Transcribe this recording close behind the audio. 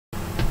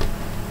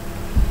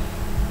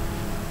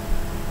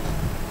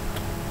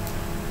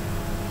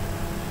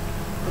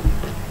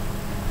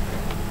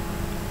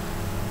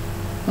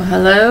Well,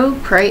 hello,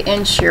 pray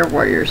and share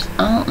warriors.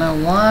 I don't know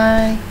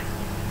why.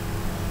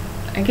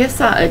 I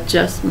guess I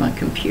adjust my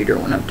computer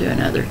when I'm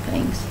doing other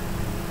things,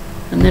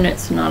 and then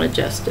it's not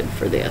adjusted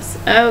for this.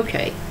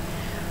 Okay.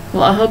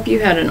 Well, I hope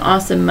you had an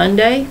awesome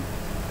Monday.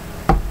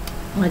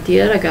 I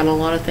did. I got a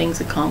lot of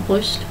things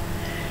accomplished.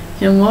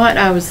 And what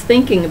I was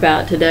thinking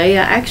about today,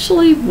 I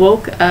actually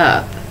woke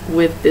up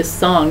with this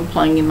song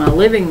playing in my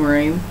living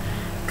room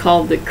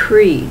called The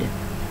Creed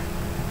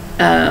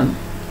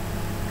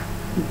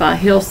by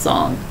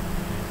Hillsong.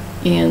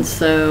 And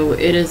so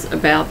it is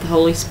about the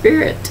Holy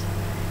Spirit.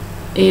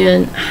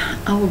 And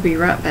I will be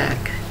right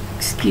back.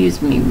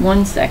 Excuse me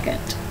 1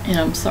 second. And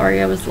I'm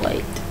sorry I was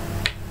late.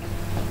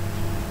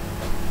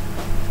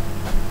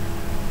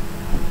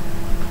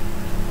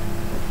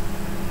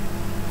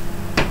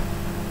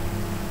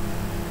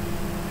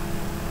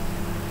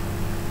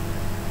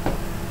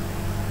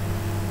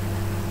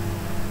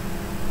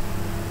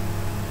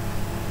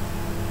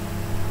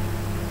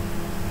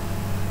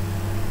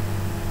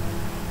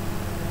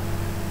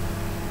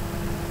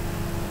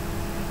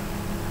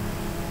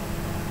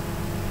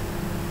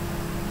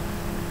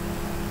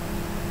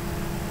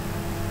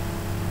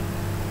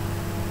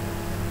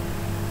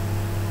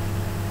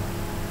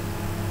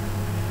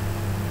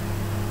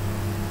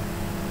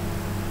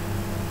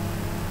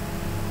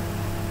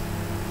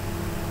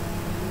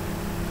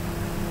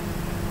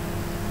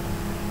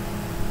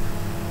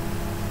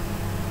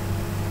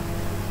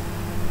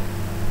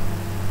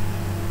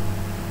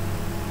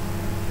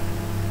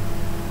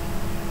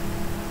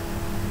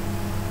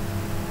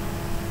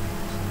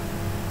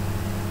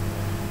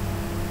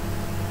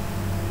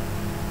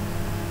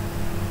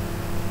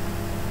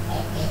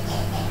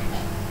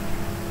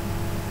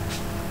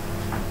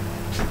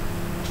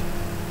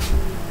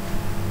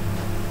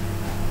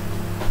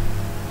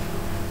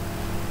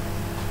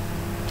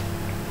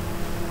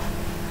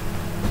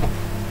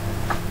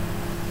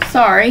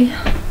 Sorry,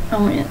 I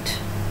went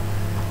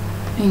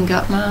and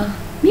got my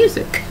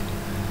music.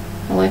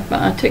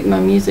 I took my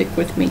music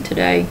with me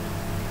today.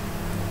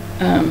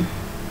 I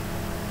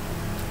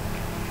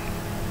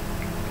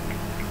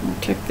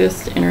took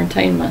this to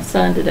entertain my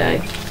son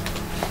today.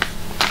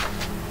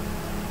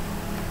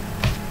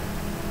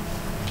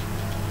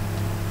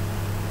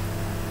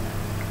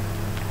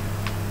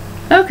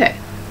 Okay,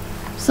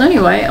 so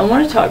anyway, I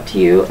want to talk to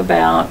you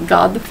about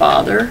God the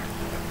Father,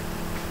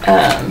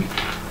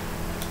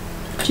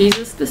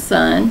 Jesus the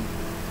Son,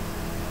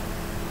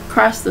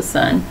 Christ the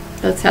Son,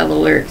 that's how the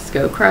lyrics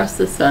go, Christ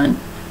the Son,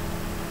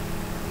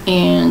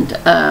 and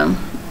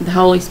the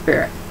Holy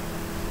Spirit,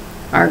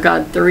 our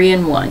God, 3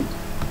 in 1.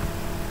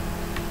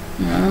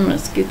 Now, I'm going to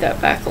scoot that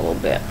back a little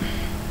bit.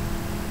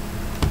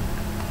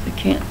 I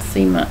can't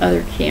see my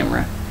other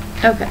camera.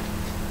 Okay.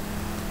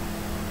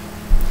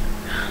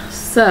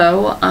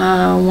 So,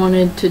 I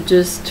wanted to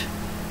just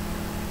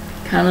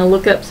kind of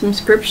look up some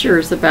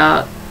scriptures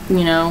about,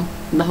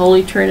 the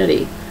Holy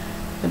Trinity,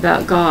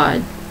 about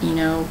God,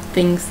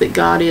 things that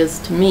God is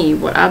to me,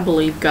 what I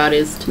believe God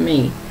is to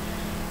me,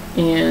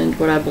 and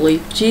what I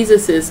believe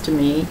Jesus is to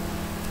me,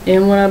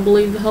 and what I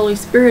believe the Holy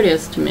Spirit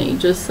is to me,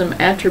 just some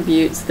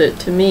attributes that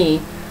to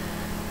me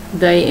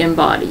they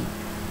embody.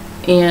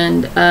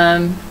 And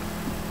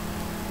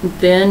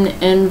then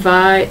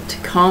invite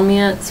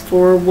comments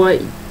for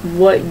what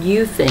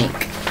you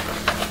think.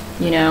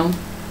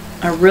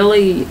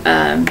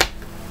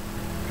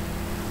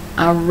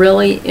 I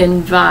really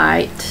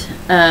invite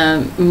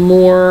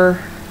more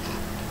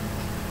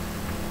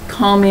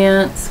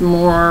comments,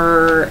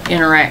 more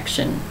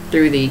interaction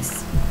through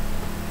these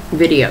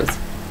videos.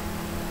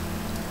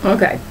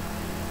 Okay.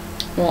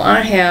 Well,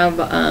 I have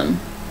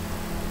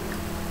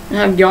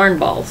yarn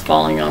balls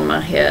falling on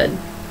my head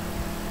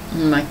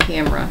on my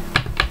camera.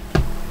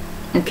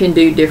 It can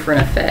do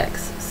different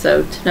effects.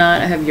 So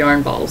tonight I have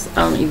yarn balls. I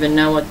don't even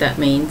know what that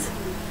means,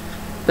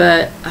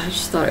 but I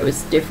just thought it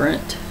was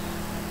different.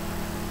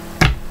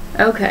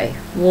 Okay,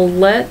 well,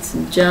 let's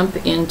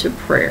jump into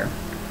prayer.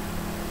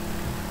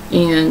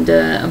 And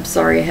I'm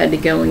sorry I had to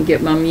go and get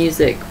my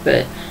music,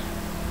 but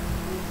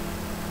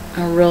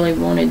I really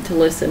wanted to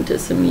listen to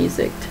some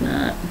music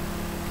tonight.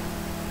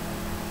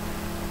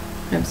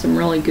 I have some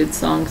really good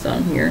songs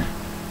on here.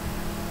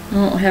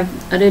 I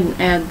didn't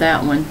add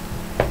that one.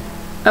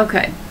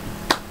 Okay.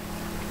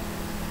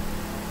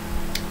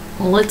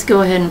 Well, let's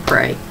go ahead and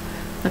pray.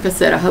 Like I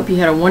said, I hope you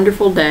had a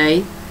wonderful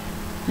day.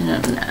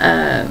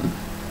 And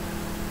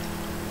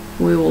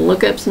we will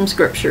look up some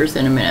scriptures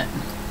in a minute.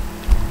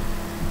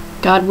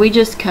 God, we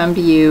just come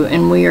to you,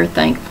 and we are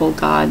thankful,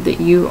 God, that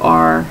you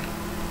are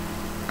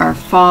our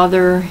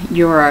Father,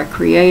 you are our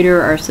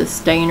Creator, our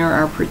Sustainer,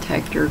 our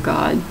Protector,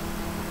 God.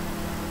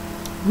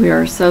 We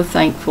are so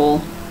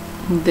thankful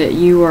that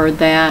you are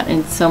that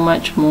and so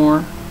much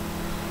more,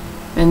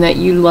 and that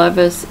you love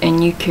us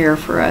and you care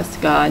for us,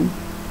 God.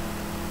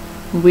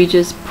 We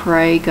just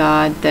pray,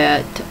 God,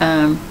 that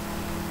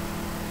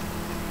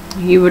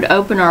you would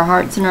open our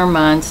hearts and our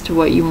minds to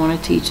what you want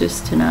to teach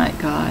us tonight,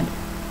 God.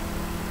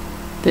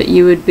 That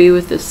you would be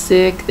with the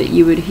sick, that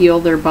you would heal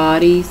their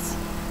bodies,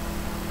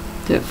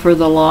 that for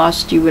the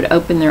lost you would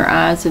open their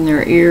eyes and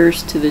their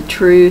ears to the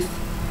truth,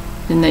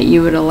 and that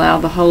you would allow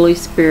the Holy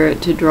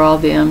Spirit to draw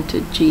them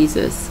to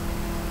Jesus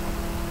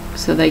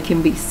so they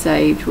can be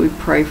saved. We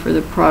pray for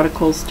the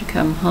prodigals to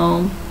come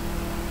home.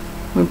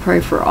 We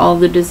pray for all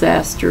the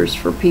disasters,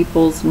 for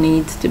people's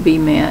needs to be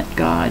met,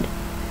 God.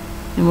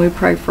 And we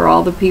pray for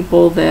all the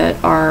people that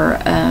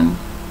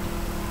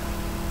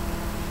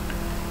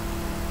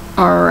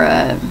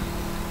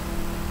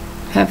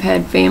have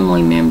had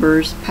family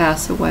members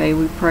pass away.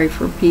 We pray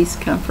for peace,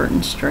 comfort,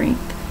 and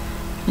strength.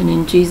 And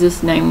in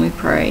Jesus' name we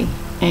pray.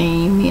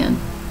 Amen.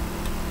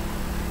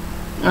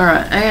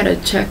 Alright, I gotta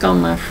check on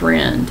my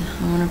friend.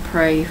 I want to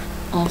pray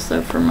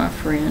also for my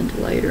friend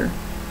later.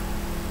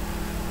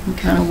 I'm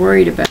kind of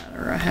worried about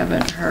her. I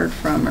haven't heard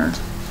from her.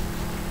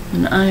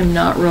 And I am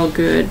not real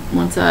good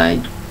once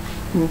I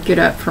get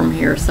up from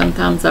here.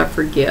 Sometimes I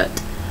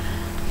forget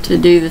to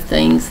do the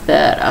things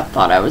that I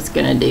thought I was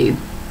going to do.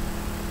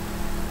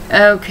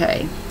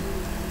 Okay.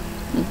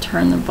 I'll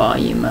turn the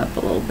volume up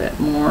a little bit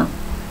more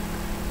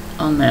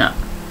on that.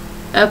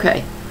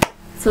 Okay.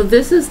 So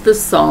this is the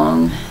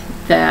song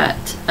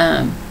that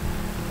I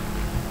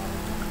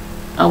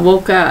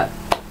woke up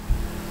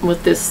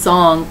with this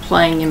song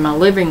playing in my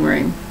living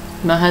room.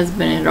 My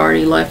husband had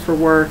already left for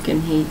work,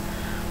 and he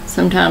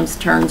sometimes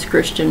turns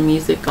Christian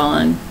music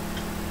on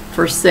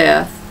for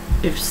Seth.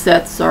 If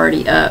Seth's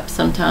already up,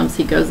 sometimes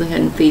he goes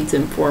ahead and feeds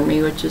him for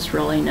me, which is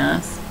really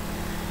nice.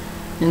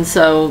 And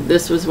so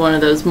this was one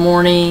of those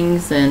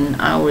mornings, and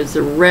I was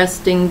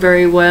resting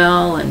very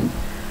well, and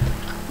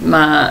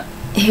my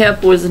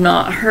hip was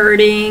not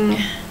hurting,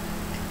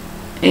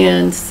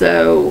 and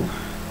so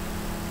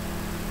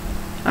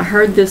I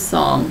heard this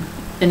song,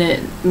 and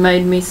it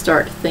made me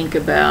start to think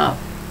about,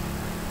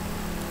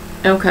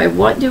 okay,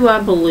 what do I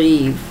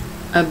believe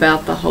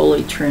about the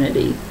Holy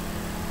Trinity?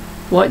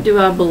 What do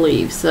I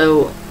believe?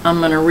 So I'm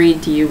going to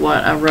read to you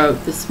what I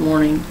wrote this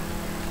morning.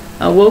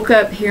 I woke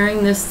up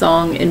hearing this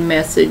song and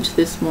message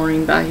this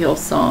morning by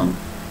Hillsong.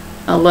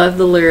 I love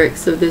the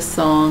lyrics of this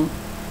song,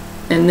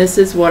 and this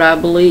is what I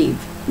believe.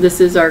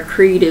 This is our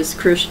creed as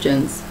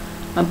Christians.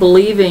 I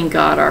believe in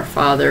God our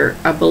Father.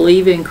 I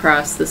believe in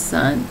Christ the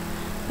Son.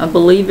 I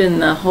believe in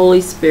the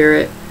Holy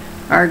Spirit.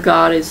 Our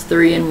God is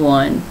 3 in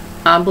 1.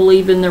 I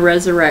believe in the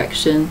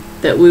resurrection,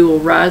 that we will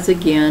rise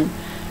again,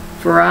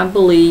 for I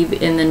believe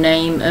in the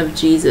name of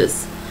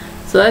Jesus.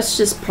 So that's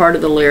just part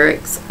of the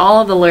lyrics.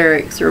 All of the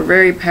lyrics are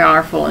very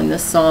powerful in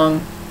this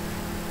song.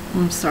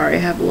 I'm sorry, I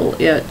have a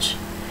little itch.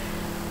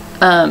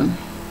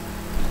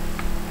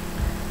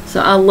 So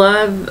I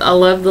love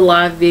the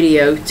live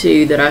video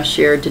too that I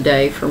shared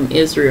today from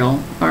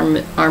Israel.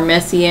 Our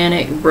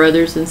Messianic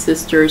brothers and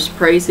sisters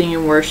praising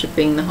and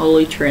worshiping the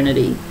Holy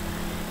Trinity.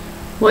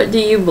 What do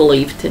you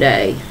believe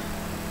today?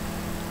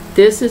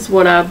 This is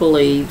what I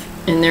believe,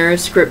 and there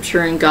is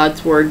scripture in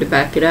God's word to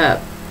back it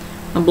up.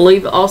 I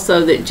believe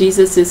also that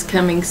Jesus is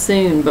coming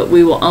soon, but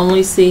we will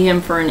only see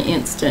him for an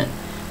instant.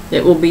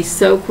 It will be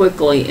so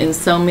quickly, and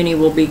so many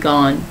will be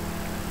gone.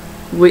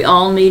 We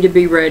all need to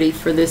be ready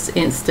for this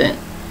instant.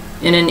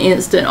 In an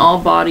instant, all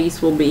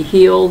bodies will be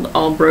healed,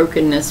 all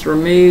brokenness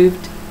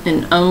removed,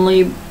 and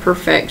only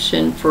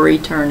perfection for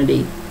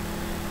eternity.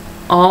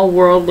 All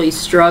worldly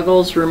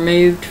struggles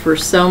removed for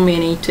so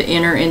many to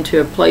enter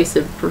into a place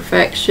of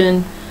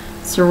perfection,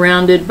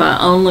 surrounded by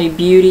only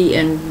beauty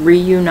and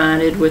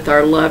reunited with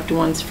our loved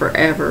ones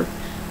forever,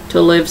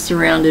 to live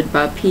surrounded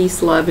by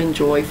peace, love, and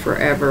joy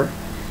forever.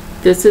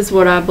 This is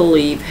what I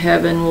believe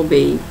heaven will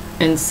be,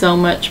 and so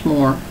much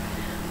more.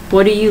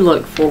 What do you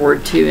look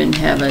forward to in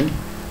heaven?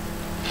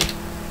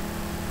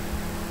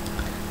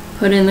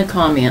 Put in the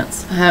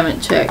comments. I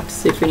haven't checked to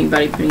see if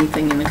anybody put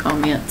anything in the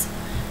comments.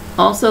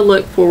 Also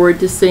look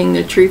forward to seeing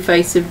the true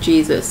face of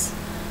Jesus.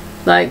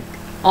 Like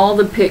all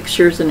the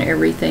pictures and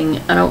everything,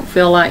 I don't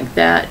feel like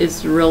that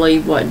is really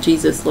what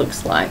Jesus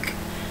looks like.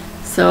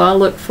 So I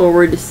look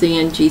forward to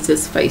seeing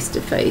Jesus face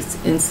to face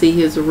and see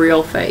his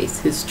real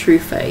face, his true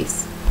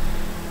face.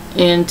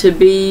 And to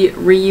be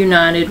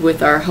reunited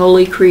with our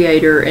holy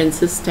creator and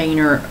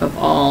sustainer of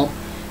all,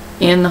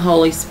 and the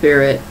Holy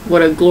Spirit.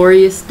 What a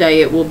glorious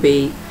day it will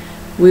be.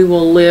 We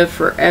will live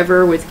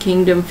forever with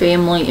kingdom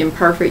family in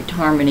perfect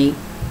harmony.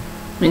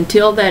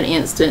 Until that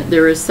instant,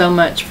 there is so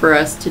much for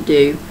us to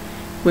do.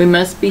 We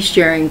must be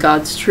sharing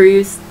God's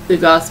truth, the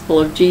gospel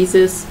of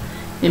Jesus,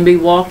 and be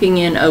walking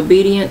in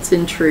obedience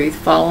and truth,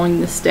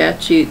 following the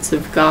statutes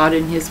of God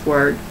and his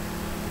word.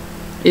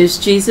 Is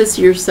Jesus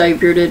your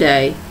Savior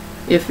today?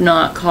 If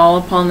not, call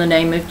upon the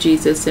name of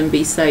Jesus and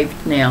be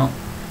saved now.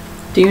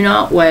 Do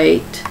not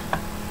wait.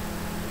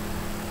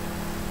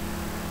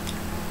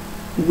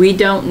 We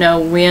don't know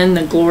when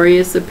the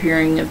glorious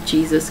appearing of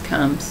Jesus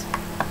comes.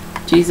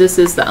 Jesus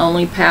is the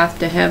only path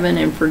to heaven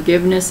and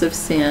forgiveness of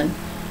sin.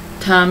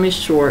 Time is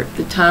short.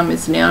 The time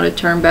is now to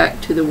turn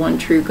back to the one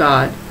true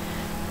God.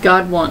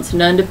 God wants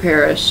none to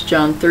perish.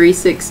 John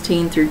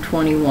 3:16 through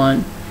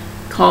 21.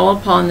 Call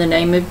upon the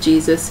name of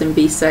Jesus and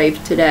be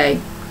saved today.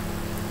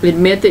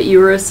 Admit that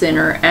you are a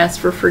sinner. Ask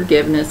for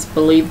forgiveness.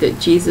 Believe that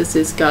Jesus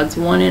is God's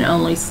one and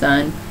only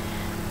Son.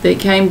 that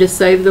came to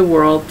save the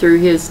world through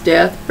his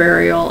death,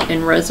 burial,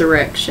 and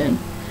resurrection.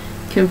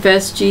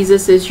 Confess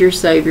Jesus as your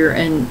Savior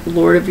and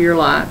Lord of your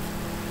life.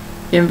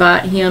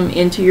 Invite him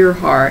into your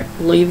heart.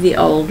 Leave the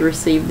old,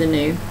 receive the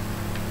new.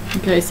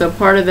 Okay, so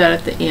part of that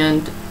at the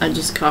end, I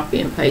just copy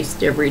and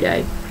paste every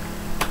day.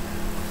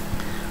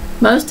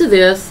 Most of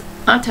this,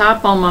 I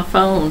type on my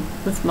phone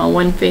with my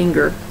one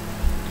finger.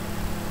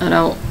 I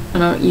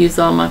don't use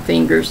all my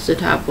fingers to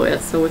type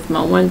with, so with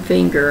my one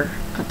finger,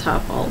 I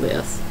type all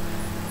this.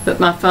 But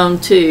my phone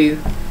too,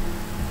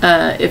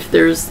 if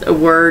there's a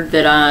word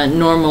that I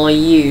normally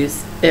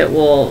use, it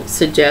will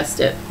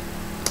suggest it.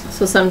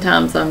 So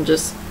sometimes I'm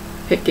just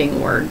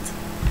picking words.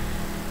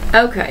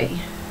 Okay,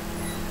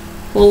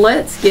 well,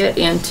 let's get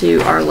into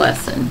our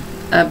lesson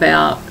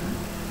about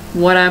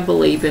what I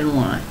believe and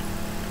why.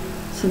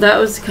 So that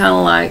was kind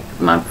of like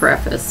my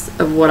preface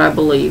of what I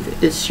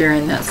believe, is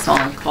sharing that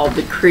song called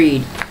The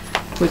Creed,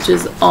 which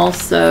is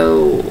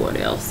also, what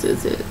else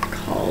is it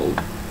called?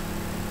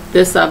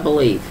 This I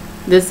Believe.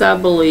 This I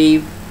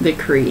Believe, The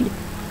Creed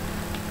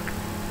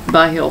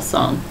by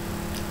Hillsong.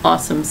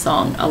 Awesome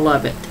song. I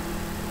love it.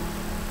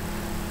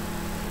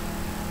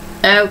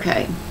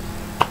 Okay.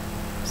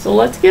 So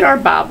let's get our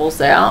Bibles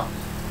out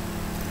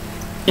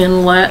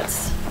and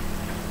let's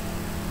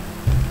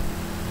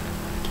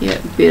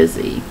get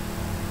busy.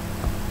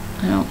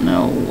 I don't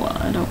know.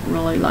 I don't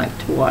really like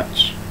to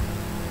watch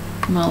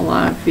my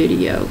live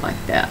video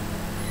like that.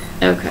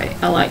 Okay.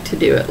 I like to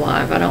do it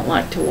live. I don't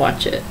like to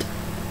watch it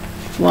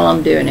while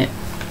I'm doing it.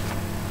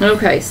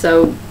 Okay,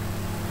 so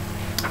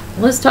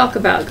let's talk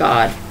about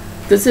God.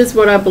 This is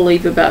what I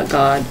believe about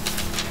God.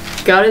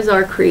 God is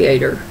our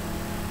creator.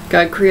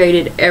 God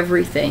created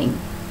everything.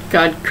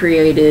 God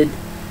created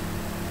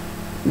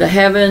the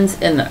heavens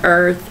and the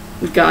earth.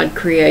 God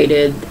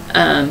created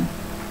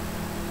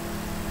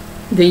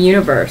the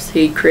universe.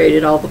 He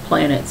created all the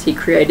planets. He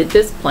created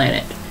this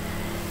planet.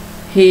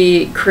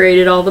 He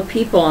created all the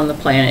people on the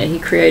planet. He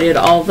created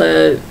all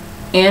the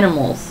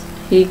animals.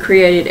 He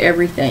created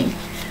everything.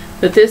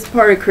 But this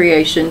part of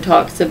creation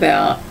talks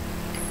about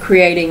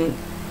creating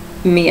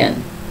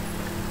men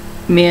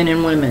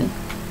and women.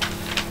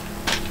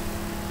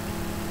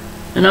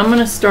 And I'm going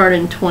to start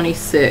in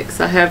 26.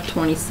 I have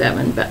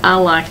 27, but I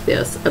like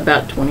this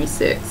about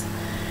 26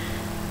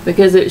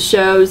 because it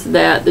shows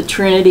that the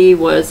Trinity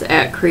was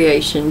at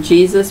creation.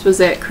 Jesus was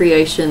at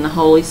creation. The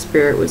Holy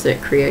Spirit was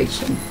at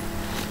creation.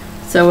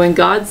 So when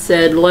God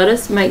said, "Let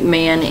us make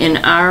man in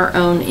our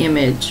own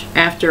image,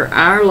 after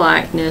our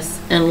likeness,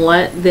 and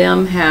let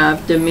them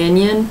have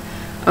dominion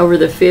over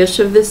the fish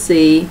of the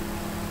sea,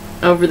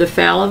 over the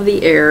fowl of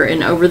the air,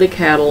 and over the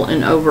cattle,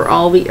 and over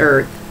all the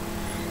earth,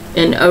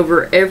 and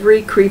over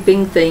every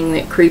creeping thing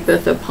that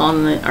creepeth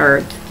upon the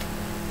earth."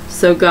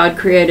 So God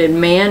created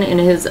man in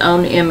his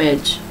own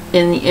image.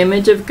 In the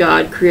image of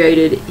God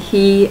created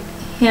he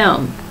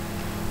him.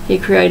 He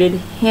created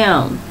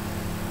him.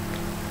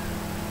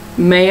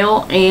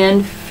 Male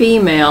and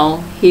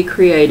female, he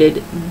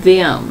created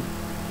them.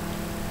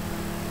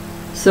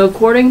 So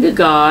according to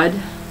God,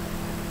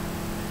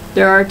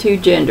 there are two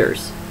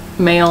genders,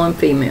 male and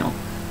female.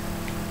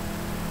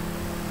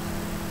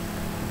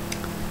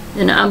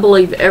 And I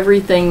believe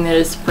everything that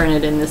is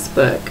printed in this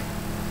book.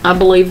 I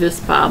believe this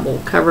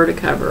Bible, cover to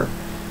cover.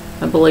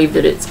 I believe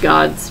that it's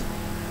God's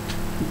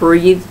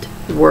breathed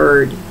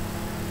word.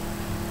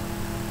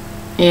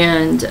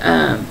 And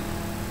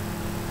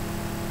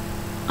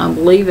I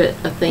believe it.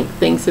 I think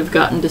things have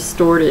gotten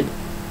distorted.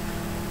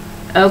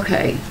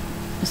 Okay,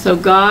 so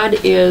God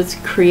is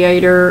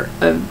creator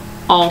of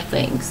all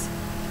things.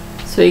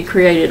 So he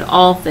created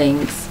all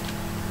things.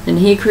 And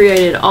he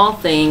created all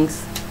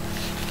things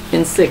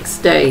in 6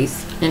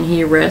 days. And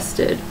he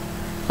rested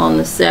on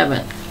the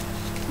 7th.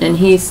 And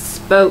he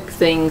spoke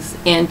things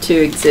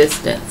into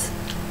existence.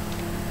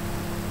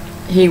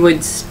 He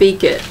would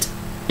speak it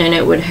and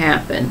it would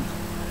happen.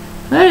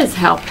 That is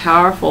how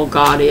powerful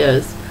God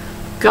is.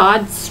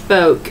 God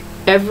spoke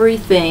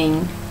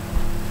everything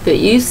that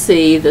you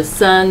see, the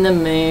sun, the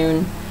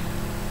moon,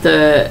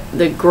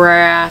 the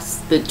grass,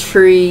 the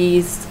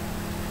trees,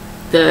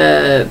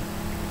 the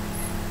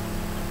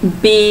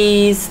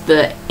bees,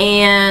 the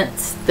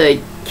ants, the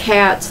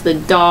cats, the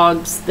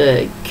dogs,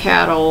 the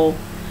cattle,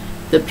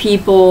 the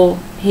people.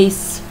 He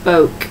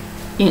spoke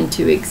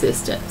into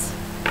existence.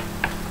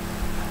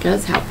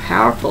 That's how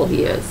powerful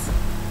he is.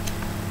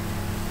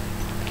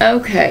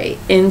 Okay,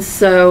 and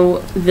so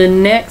the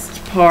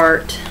next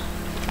part,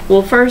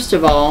 well, first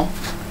of all,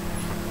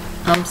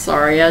 I'm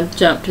sorry, I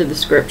jumped to the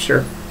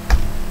scripture.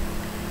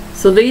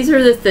 So these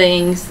are the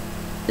things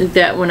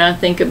that when I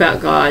think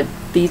about God,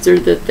 these are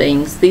the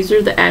things, these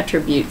are the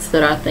attributes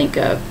that I think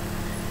of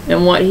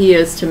and what he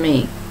is to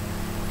me.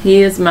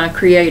 He is my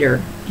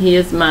creator. He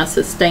is my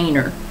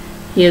sustainer.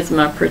 He is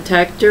my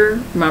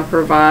protector, my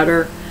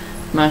provider,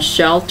 my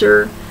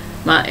shelter,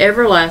 my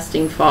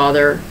everlasting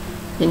Father,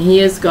 and he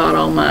is God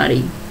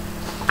Almighty.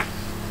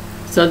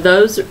 So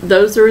those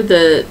are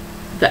the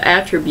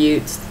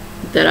attributes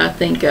that I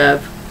think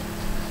of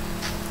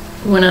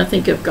when I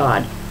think of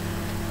God.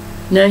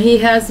 Now he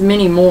has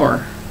many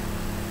more.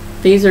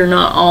 These are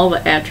not all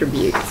the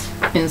attributes.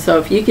 And so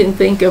if you can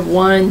think of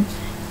one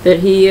that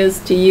he is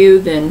to you,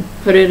 then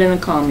put it in the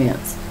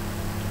comments.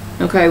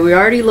 Okay, we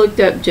already looked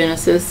up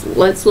Genesis.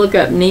 Let's look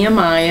up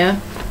Nehemiah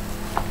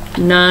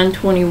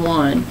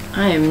 9:21.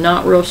 I am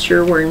not real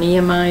sure where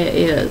Nehemiah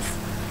is.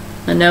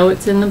 I know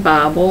it's in the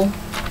Bible.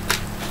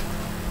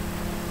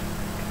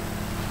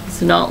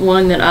 It's not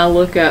one that I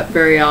look up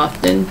very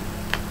often.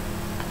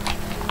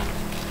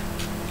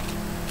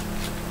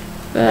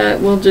 But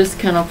we'll just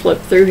kind of flip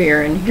through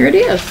here, and here it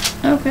is.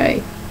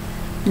 Okay.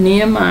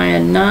 Nehemiah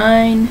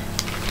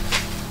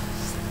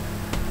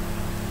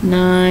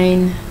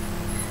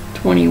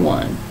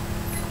 9:21.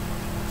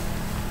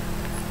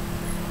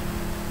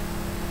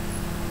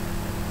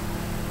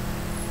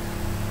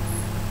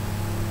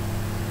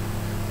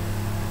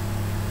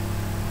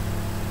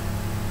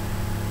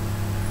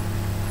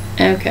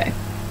 Okay.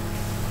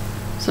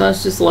 So I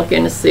was just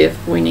looking to see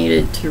if we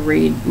needed to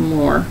read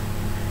more.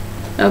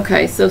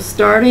 Okay, so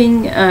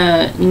starting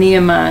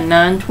Nehemiah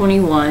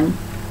 9:21.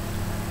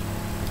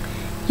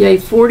 Yea,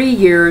 40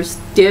 years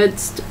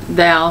didst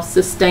thou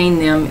sustain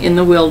them in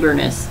the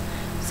wilderness,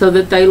 so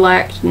that they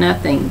lacked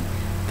nothing.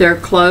 Their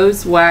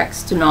clothes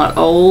waxed not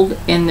old,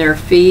 and their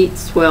feet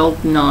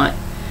swelled not.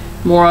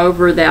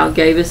 Moreover, thou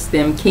gavest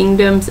them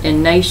kingdoms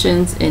and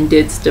nations, and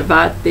didst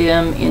divide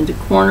them into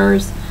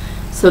corners.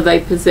 So they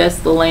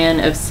possessed the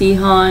land of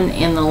Sihon,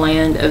 and the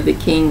land of the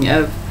king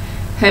of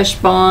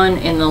Heshbon,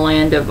 and the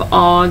land of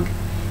Og,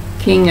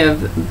 king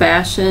of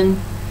Bashan.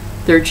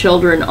 Their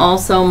children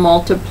also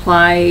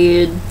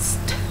multiplied.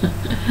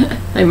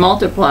 They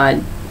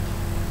multiplied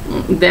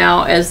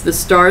thou as the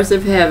stars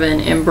of heaven,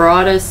 and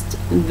broughtest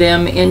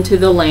them into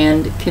the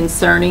land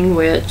concerning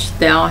which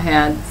thou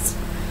hadst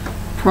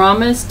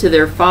promised to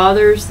their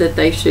fathers that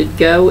they should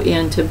go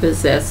in to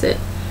possess it.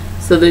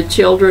 So the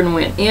children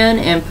went in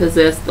and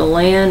possessed the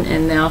land,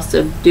 and thou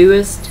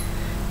subduest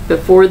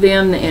before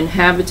them the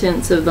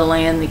inhabitants of the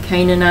land, the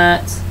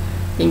Canaanites,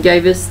 and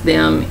gavest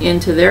them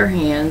into their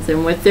hands,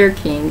 and with their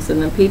kings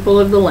and the people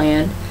of the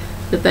land,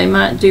 that they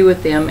might do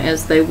with them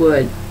as they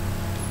would.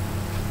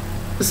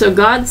 So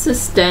God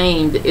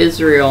sustained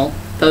Israel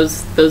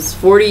those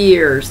 40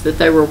 years that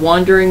they were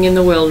wandering in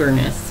the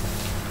wilderness.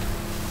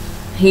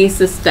 He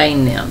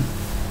sustained them.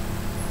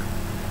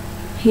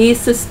 He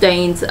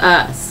sustains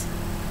us.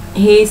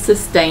 He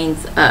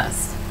sustains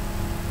us.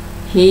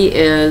 He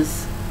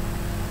is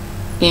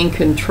in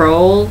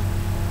control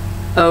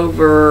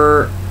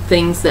over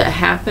things that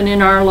happen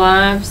in our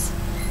lives,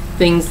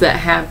 things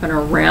that happen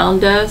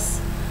around us,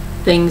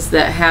 things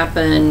that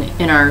happen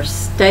in our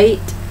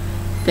state,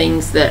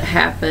 things that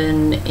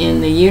happen in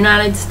the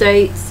United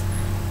States,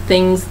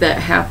 things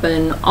that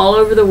happen all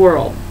over the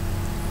world,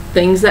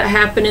 things that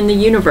happen in the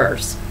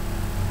universe.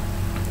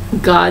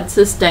 God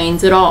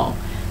sustains it all.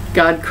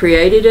 God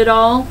created it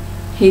all.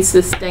 He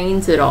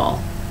sustains it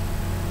all.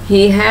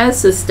 He has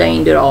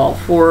sustained it all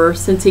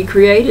since he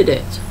created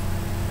it.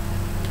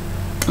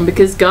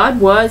 Because God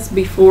was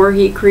before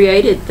he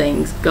created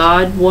things.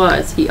 God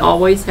was. He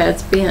always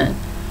has been.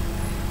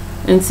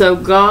 And so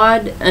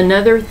God,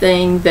 another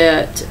thing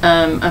that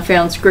I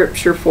found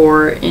scripture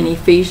for in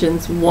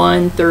Ephesians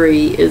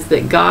 1:3 is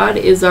that God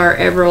is our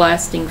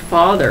everlasting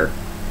Father.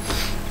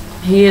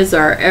 He is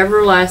our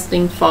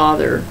everlasting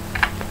Father.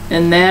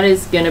 And that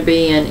is going to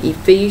be in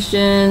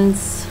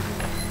Ephesians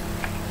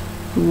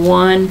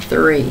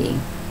 1:3.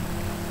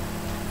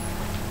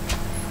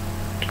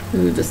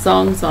 Ooh, the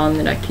song's on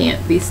that I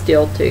can't be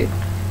still to.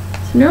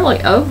 It's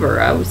nearly over.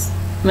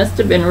 Must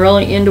have been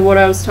really into what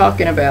I was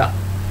talking about.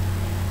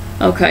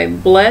 Okay,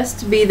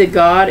 blessed be the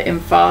God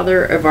and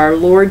Father of our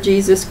Lord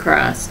Jesus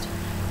Christ,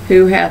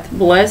 who hath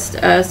blessed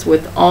us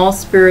with all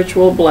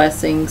spiritual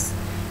blessings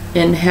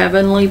in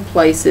heavenly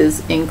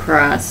places in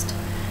Christ,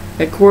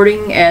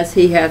 according as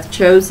he hath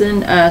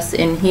chosen us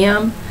in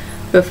him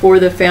before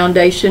the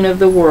foundation of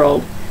the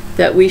world,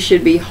 that we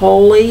should be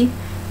holy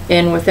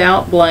and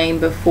without blame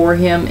before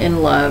him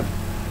in love,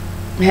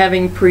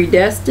 having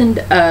predestined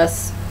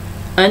us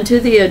unto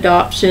the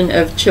adoption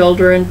of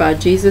children by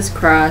Jesus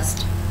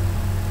Christ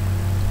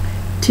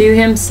to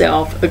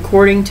himself,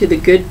 according to the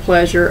good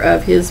pleasure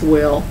of his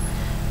will.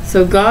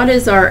 So God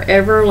is our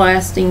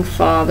everlasting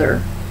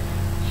Father.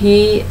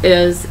 He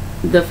is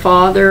the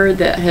Father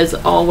that has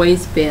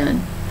always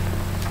been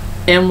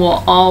and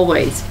will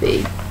always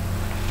be.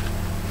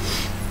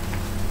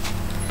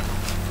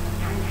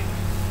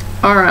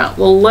 Alright,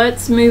 well,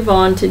 let's move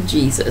on to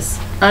Jesus.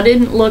 I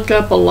didn't look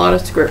up a lot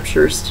of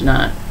scriptures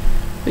tonight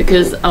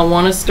because I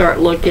want to start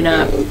looking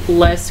up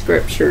less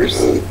scriptures.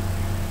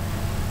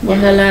 Well,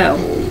 hello.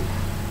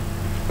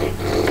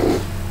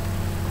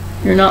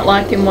 You're not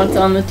liking what's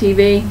on the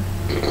TV?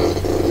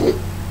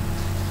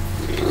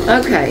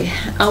 Okay,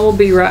 I will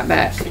be right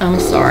back. I'm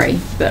sorry,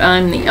 but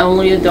I'm the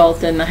only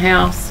adult in the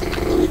house.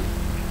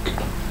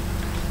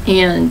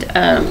 And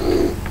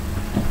I'm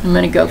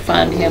going to go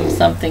find him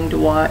something to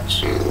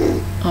watch.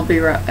 I'll be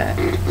right back.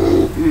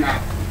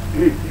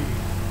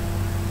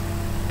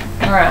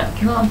 Alright,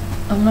 come on.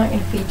 I'm not going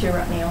to feed you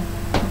right now.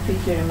 I'll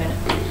feed you in a minute.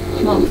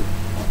 Come on.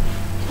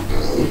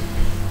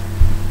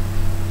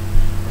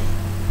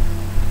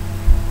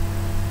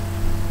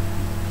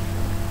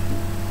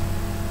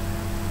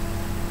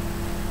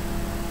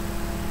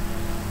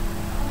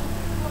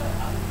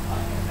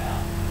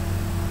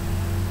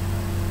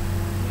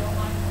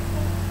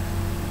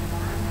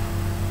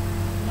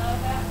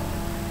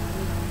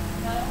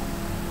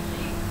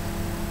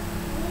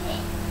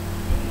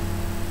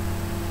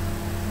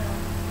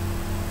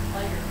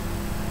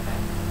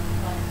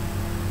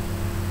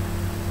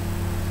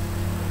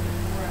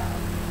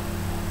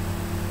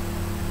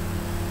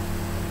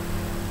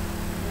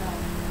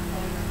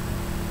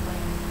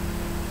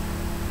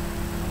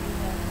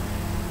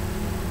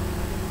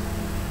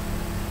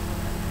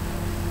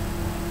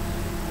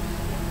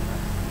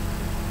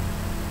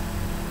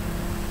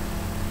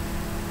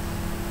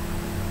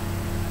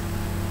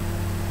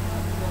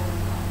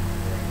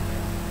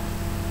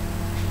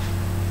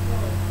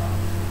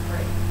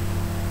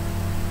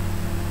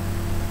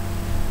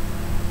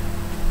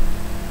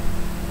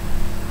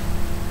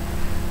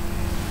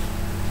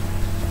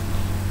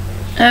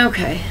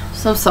 Okay,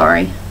 so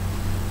sorry.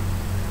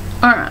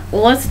 Alright,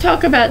 well, let's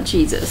talk about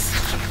Jesus.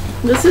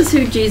 This is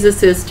who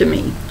Jesus is to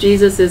me.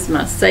 Jesus is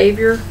my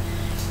Savior.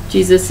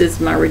 Jesus is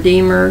my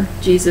Redeemer.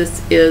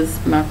 Jesus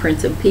is my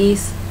Prince of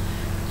Peace.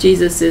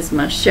 Jesus is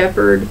my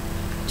Shepherd.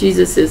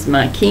 Jesus is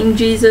my King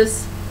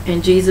Jesus.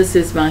 And Jesus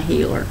is my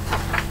healer.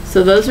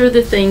 So those are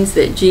the things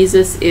that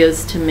Jesus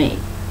is to me.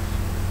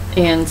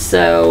 And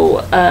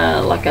so,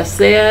 like I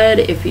said,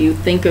 if you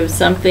think of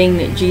something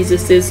that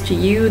Jesus is to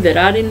you that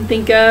I didn't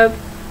think of,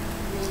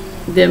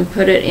 then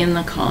put it in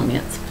the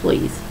comments,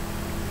 please.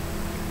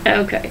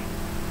 Okay.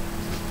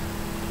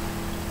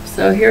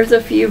 So here's a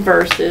few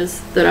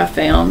verses that I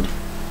found.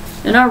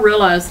 And I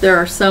realize there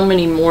are so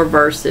many more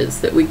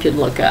verses that we could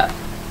look up.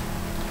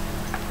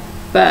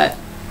 But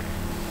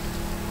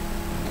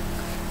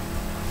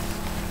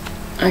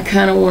I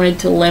kind of wanted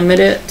to limit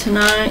it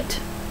tonight.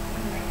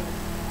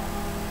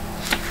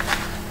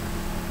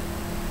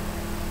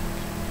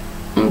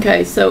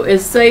 Okay, so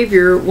as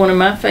Savior, one of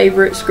my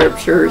favorite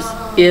scriptures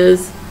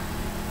is,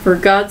 "For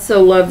God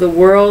so loved the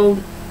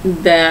world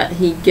that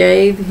he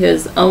gave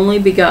his only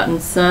begotten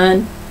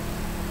Son,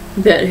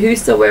 that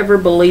whosoever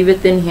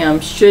believeth in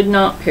him should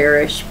not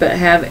perish, but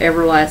have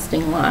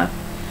everlasting life.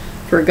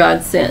 For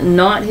God sent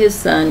not his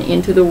Son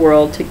into the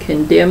world to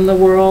condemn the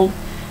world,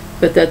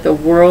 but that the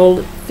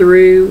world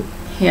through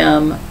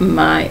him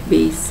might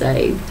be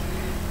saved."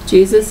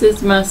 Jesus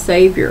is my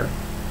Savior.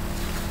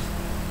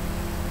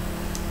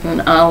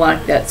 And I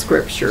like that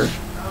scripture.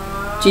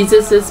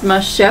 Jesus is my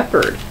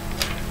Shepherd.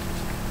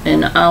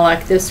 And I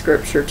like this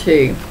scripture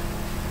too.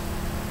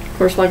 Of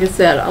course, like I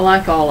said, I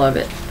like all of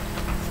it.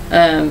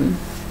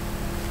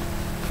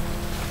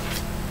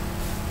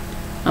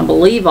 I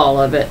believe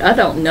all of it. I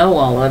don't know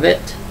all of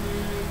it.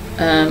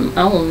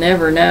 I will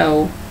never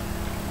know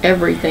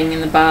everything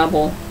in the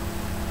Bible.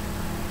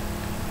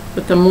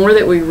 But the more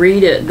that we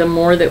read it, the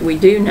more that we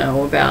do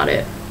know about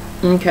it.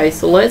 Okay,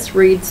 so let's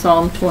read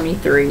Psalm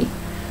 23.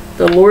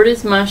 "The Lord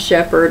is my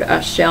shepherd,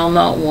 I shall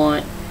not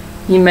want.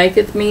 He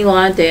maketh me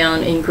lie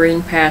down in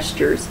green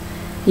pastures.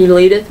 He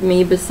leadeth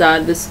me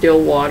beside the still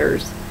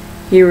waters.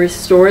 He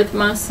restoreth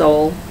my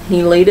soul.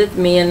 He leadeth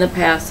me in the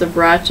paths of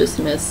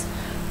righteousness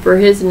for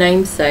his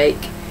name's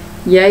sake.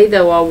 Yea,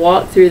 though I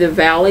walk through the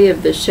valley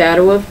of the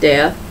shadow of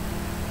death,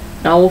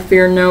 I will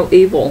fear no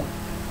evil.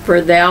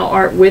 For thou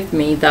art with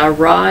me, thy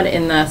rod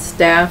and thy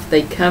staff,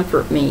 they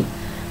comfort me.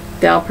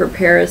 Thou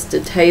preparest a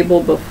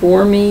table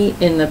before me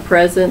in the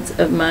presence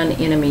of mine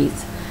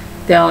enemies.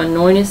 Thou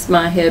anointest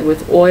my head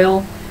with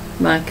oil,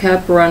 my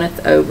cup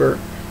runneth over.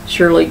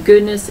 Surely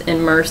goodness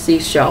and mercy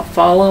shall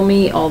follow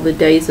me all the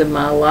days of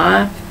my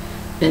life,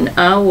 and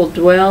I will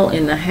dwell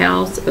in the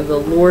house of the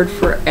Lord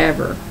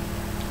forever."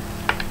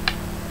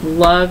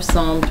 Love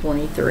Psalm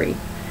 23.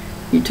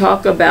 You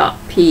talk about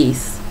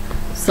peace.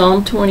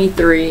 Psalm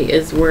 23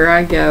 is where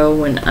I go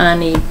when I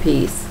need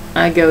peace.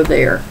 I go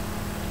there.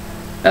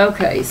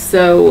 Okay,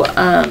 so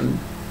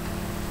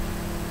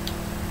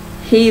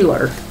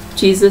healer.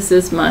 Jesus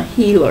is my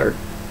healer.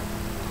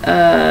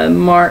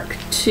 Mark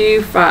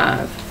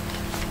 2:5.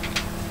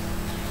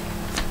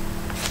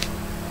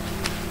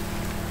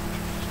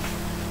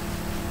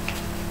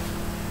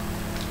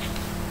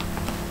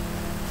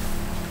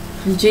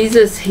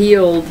 Jesus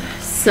healed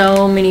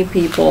so many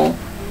people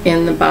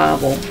in the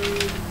Bible,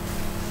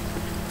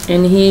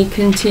 and he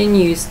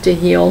continues to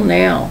heal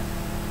now.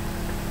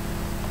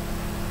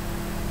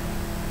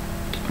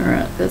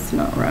 Alright, that's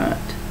not right.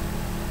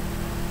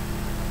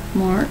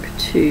 Mark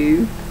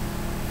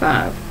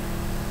 2:5.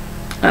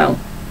 Oh,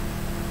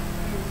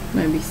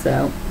 maybe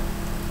so.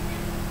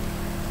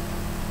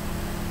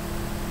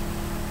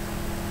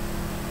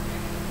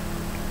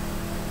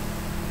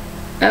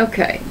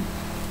 Okay.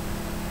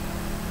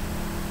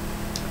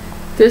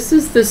 This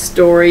is the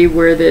story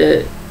where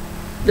the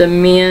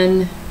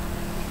men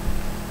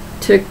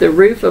took the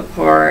roof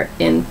apart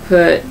and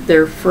put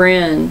their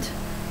friend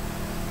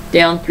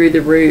down through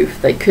the roof.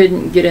 They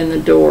couldn't get in the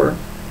door.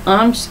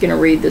 I'm just going to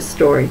read this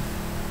story.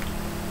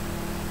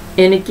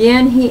 "And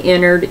again he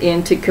entered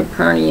into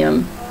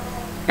Capernaum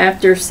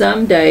after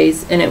some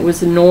days, and it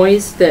was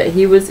noised that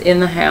he was in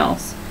the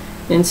house.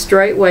 And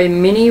straightway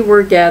many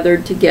were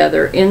gathered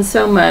together,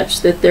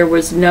 insomuch that there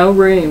was no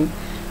room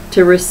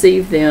to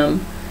receive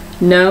them,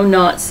 no,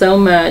 not so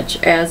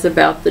much as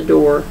about the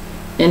door.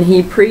 And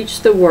he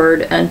preached the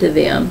word unto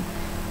them.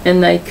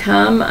 And they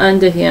come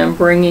unto him,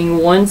 bringing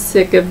one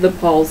sick of the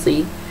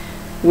palsy,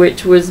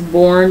 which was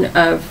borne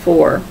of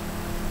 4.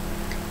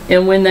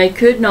 And when they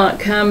could not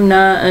come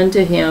nigh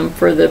unto him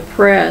for the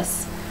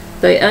press,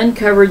 they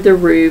uncovered the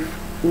roof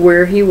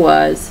where he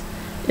was.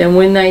 And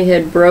when they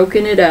had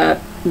broken it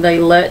up, they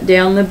let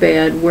down the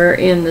bed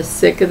wherein the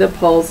sick of the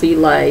palsy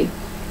lay.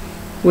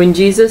 When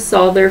Jesus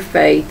saw their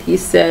faith, he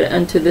said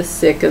unto the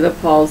sick of the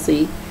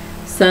palsy,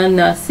 Son,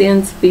 thy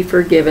sins be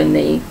forgiven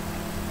thee."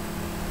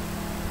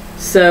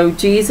 So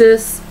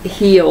Jesus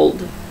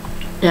healed.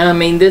 I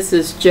mean, this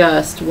is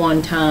just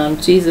one time.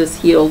 Jesus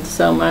healed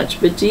so much,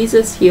 but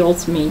Jesus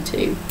heals me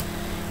too.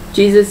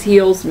 Jesus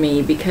heals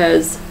me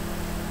because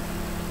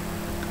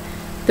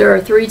There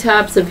are 3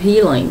 types of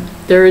healing.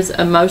 There is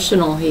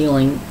emotional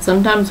healing.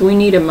 Sometimes we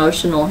need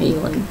emotional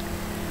healing.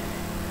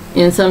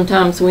 And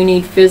sometimes we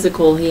need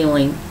physical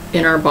healing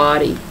in our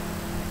body.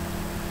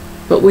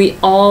 But we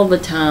all the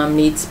time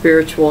need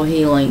spiritual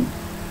healing.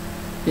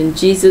 And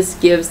Jesus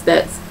gives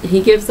that.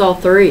 He gives all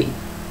 3.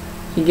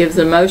 He gives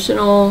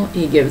emotional,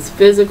 He gives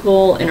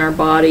physical in our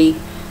body,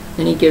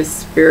 and He gives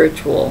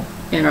spiritual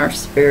in our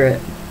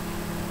spirit.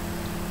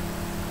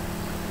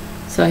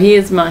 So He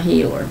is my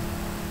healer.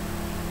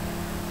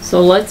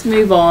 So let's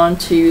move on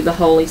to the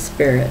Holy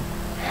Spirit.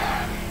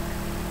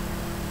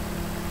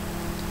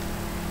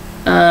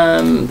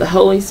 The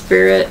Holy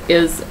Spirit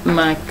is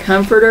my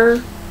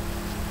comforter.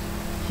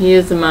 He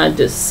is my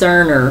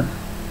discerner.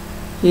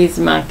 He's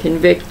my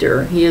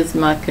convictor. He is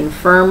my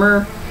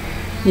confirmer.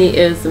 He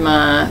is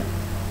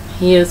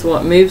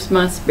what moves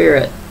my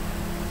spirit.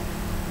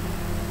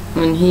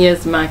 And He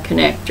is my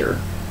connector.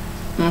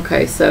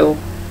 Okay, so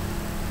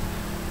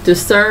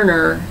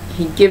discerner,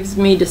 He gives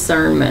me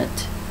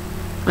discernment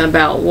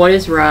about what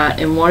is right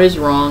and what is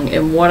wrong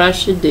and what I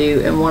should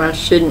do and what I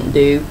shouldn't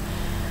do.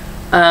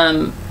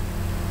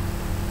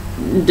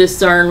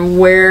 Discern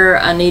where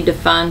I need to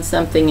find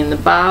something in the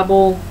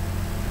Bible.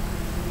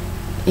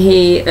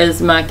 He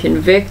is my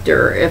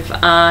convictor. If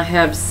I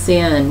have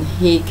sin,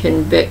 He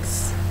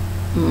convicts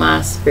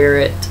my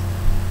spirit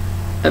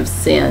of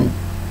sin.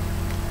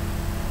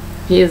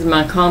 He is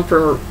my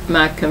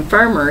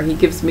confirmer. He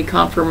gives me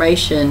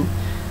confirmation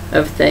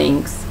of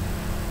things.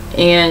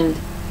 And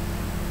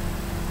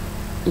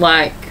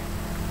like,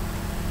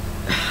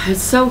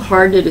 it's so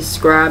hard to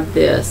describe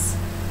this,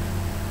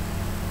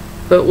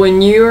 but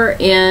when you're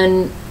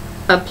in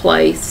a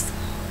place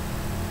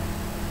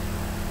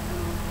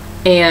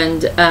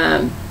and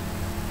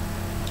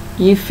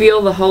you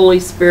feel the Holy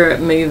Spirit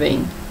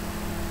moving,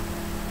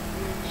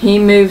 He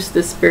moves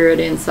the Spirit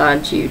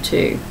inside you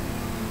too.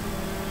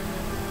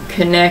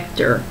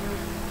 Connector.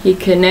 He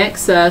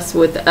connects us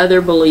with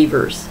other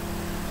believers.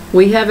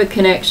 We have a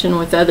connection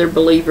with other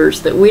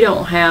believers that we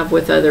don't have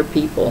with other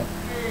people.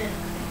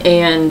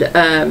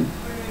 And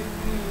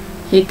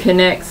He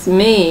connects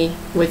me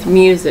with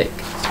music.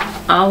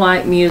 I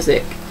like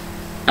music.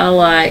 I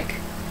like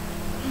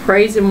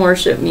praise and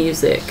worship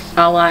music.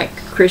 I like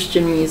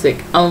Christian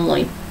music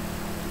only.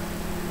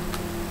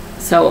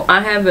 So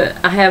I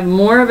have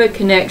more of a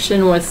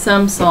connection with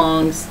some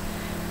songs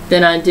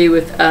than I do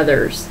with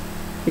others,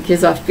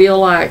 because I feel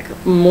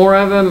like more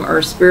of them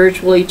are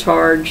spiritually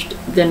charged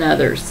than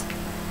others.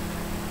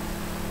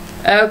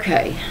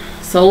 Okay,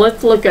 so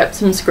let's look up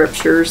some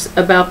scriptures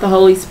about the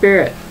Holy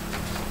Spirit.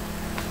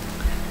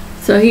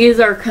 So He is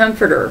our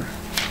comforter.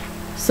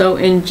 So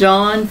in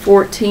John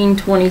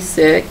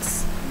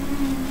 14:26,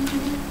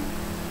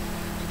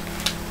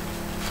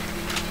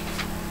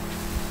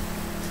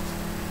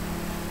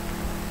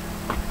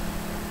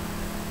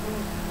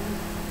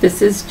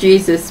 this is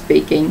Jesus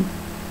speaking.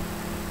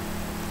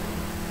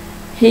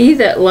 He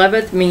that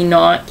loveth me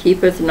not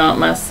keepeth not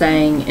my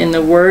saying, and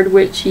the word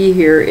which ye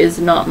hear is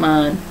not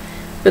mine,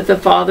 but the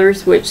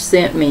Father's which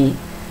sent me.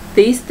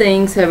 These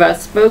things have I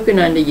spoken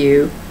unto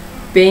you,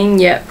 being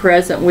yet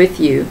present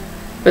with you.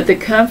 But the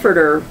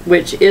Comforter,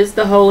 which is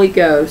the Holy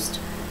Ghost,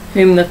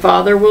 whom the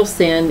Father will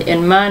send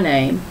in my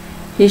name,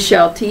 He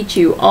shall teach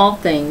you all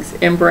things,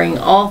 and bring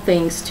all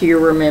things to your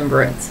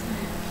remembrance.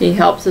 He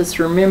helps us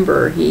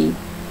remember.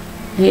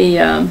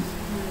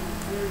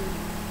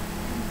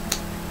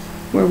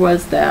 Where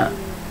was that?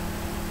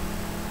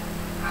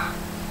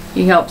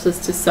 He helps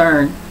us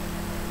discern.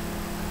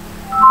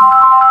 Oh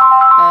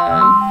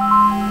great.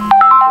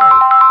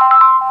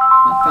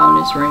 My phone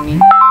is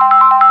ringing.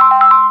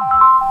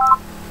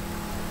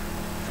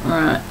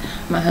 Alright,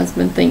 my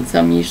husband thinks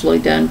I'm usually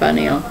done by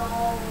now.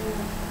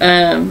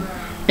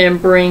 And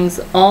brings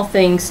all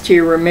things to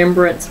your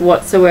remembrance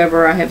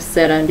whatsoever I have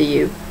said unto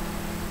you.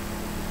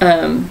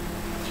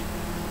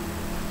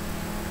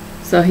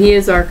 So He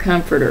is our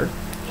comforter.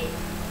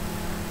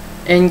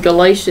 In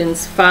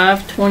Galatians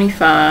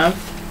 5:25,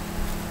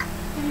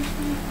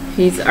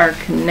 He's our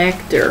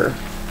connector.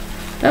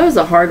 That was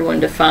a hard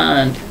one to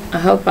find. I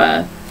hope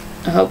I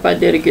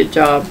did a good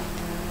job.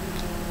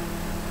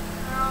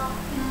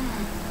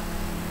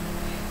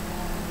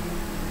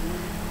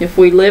 If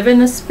we live in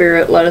the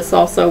Spirit, let us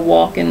also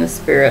walk in the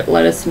Spirit.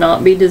 Let us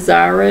not be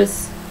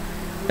desirous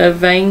of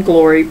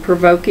vainglory,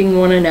 provoking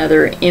one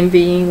another,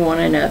 envying one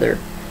another.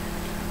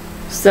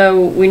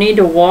 So we need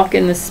to walk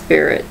in the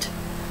Spirit.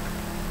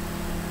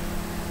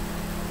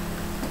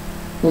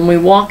 When we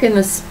walk in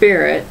the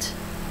Spirit,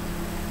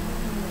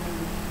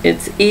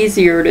 it's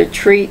easier to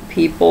treat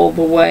people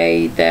the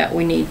way that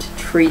we need to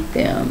treat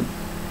them.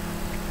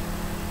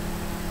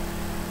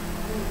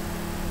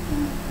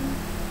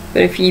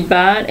 But if ye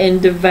bite and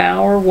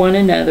devour one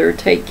another,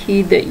 take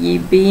heed that ye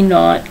be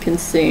not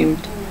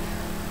consumed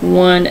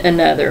one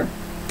another.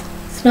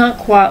 It's not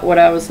quite what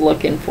I was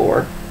looking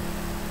for.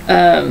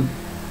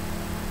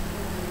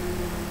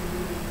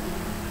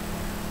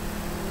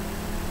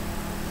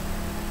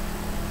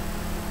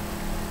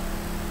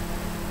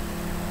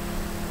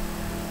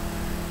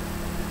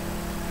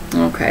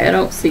 Okay, I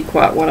don't see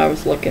quite what I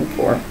was looking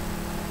for.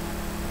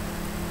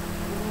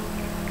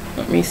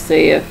 Let me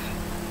see if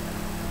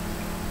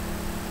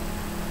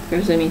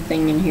there's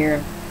anything in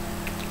here.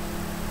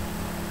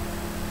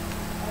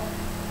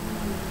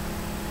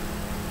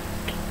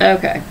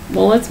 Okay,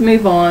 well, let's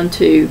move on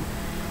to,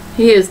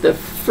 he is the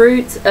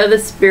fruits of the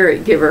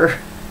Spirit giver.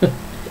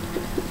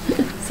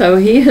 So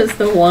he is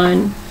the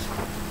one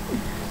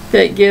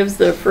that gives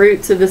the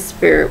fruits of the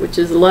Spirit, which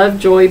is love,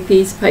 joy,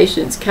 peace,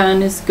 patience,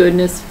 kindness,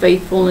 goodness,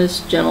 faithfulness,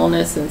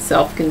 gentleness, and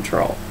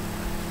self-control.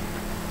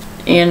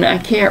 And I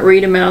can't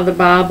read them out of the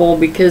Bible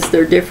because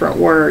they're different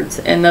words,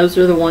 and those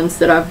are the ones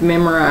that I've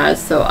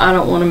memorized, so I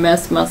don't want to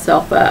mess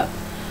myself up.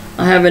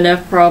 I have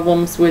enough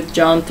problems with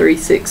John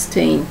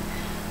 3:16.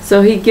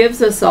 So he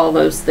gives us all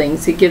those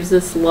things. He gives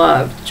us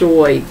love,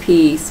 joy,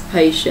 peace,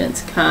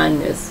 patience,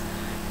 kindness,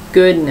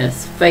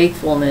 goodness,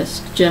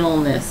 faithfulness,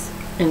 gentleness,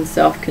 and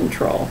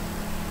self-control.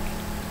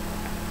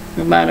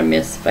 I might have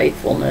missed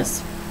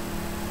faithfulness.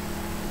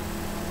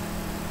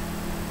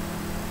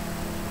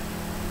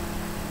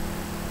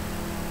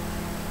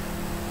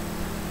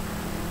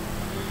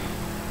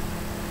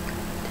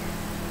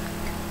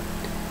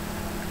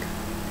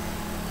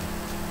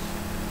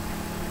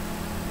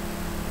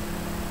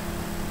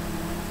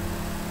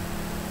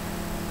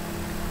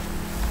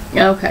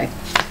 Okay,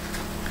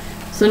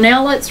 so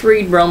now let's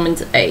read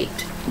Romans 8,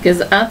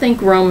 because I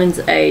think Romans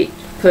 8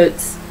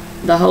 puts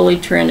the Holy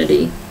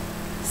Trinity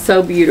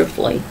so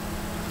beautifully.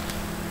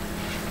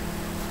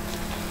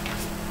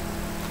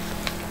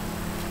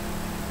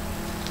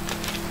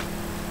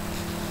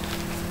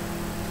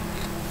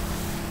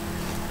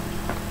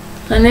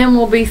 And then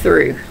we'll be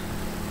through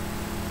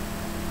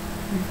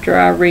after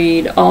I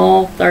read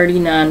all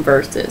 39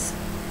 verses.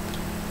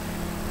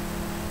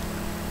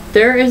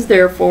 There is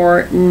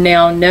therefore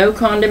now no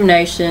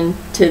condemnation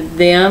to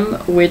them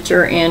which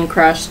are in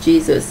Christ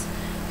Jesus,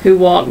 who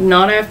walk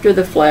not after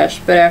the flesh,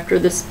 but after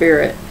the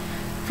Spirit.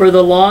 For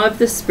the law of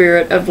the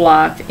Spirit of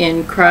life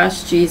in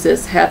Christ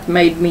Jesus hath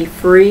made me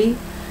free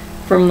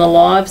from the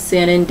law of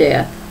sin and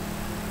death.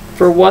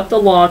 For what the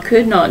law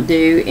could not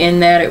do, in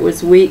that it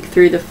was weak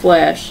through the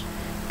flesh,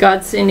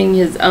 God sending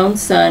his own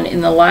Son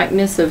in the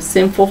likeness of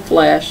sinful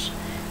flesh,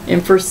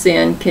 and for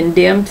sin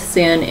condemned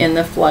sin in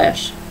the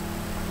flesh,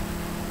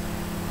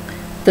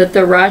 that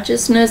the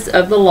righteousness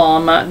of the law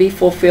might be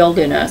fulfilled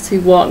in us, who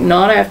walk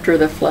not after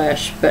the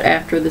flesh, but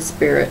after the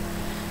Spirit.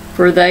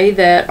 For they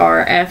that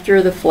are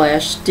after the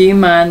flesh do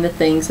mind the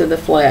things of the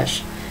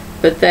flesh,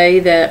 but they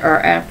that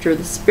are after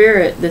the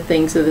Spirit, the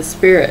things of the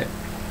Spirit.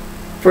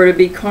 For to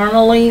be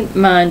carnally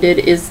minded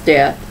is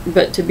death,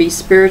 but to be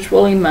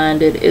spiritually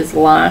minded is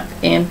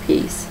life and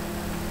peace.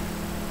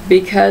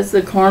 Because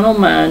the carnal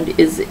mind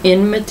is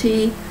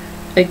enmity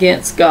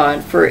against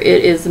God, for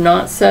it is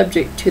not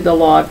subject to the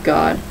law of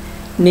God,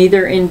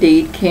 neither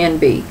indeed can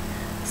be.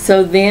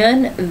 So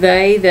then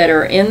they that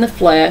are in the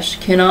flesh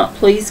cannot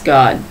please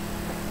God.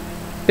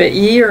 But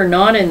ye are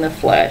not in the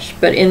flesh,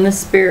 but in the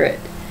Spirit,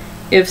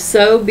 if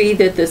so be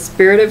that the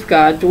Spirit of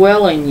God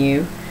dwell in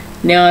you.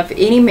 Now if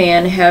any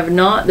man have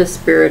not the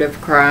Spirit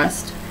of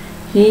Christ,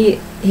 he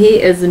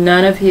is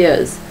none of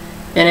his.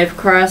 And if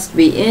Christ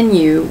be in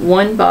you,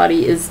 one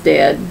body is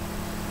dead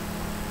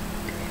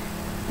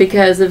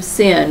because of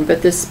sin,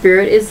 but the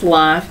Spirit is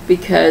life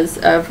because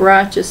of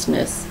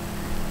righteousness.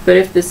 But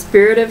if the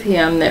Spirit of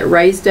him that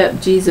raised up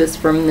Jesus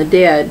from the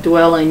dead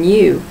dwell in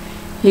you,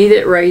 he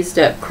that raised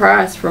up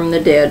Christ from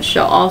the dead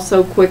shall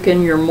also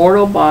quicken your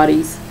mortal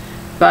bodies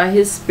by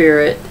his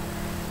Spirit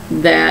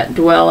that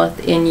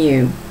dwelleth in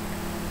you.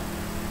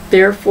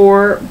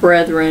 Therefore,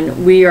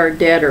 brethren, we are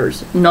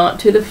debtors, not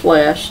to the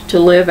flesh, to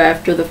live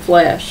after the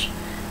flesh.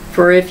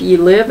 For if ye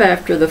live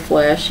after the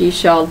flesh, ye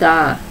shall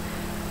die.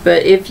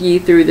 But if ye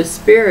through the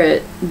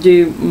Spirit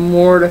do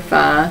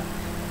mortify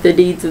the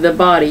deeds of the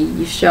body,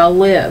 ye shall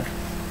live.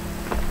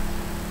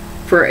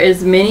 For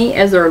as many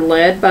as are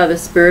led by the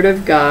Spirit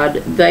of God,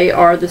 they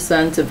are the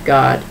sons of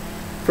God.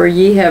 For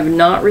ye have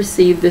not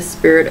received the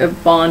spirit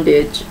of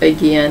bondage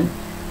again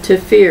to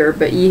fear,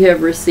 but ye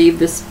have received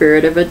the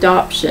Spirit of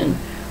adoption,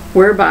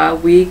 whereby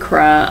we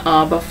cry,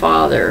 Abba,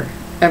 Father,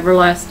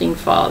 everlasting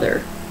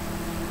Father.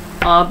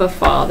 Abba,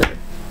 Father.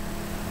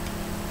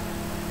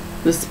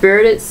 The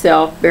Spirit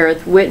itself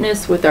beareth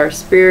witness with our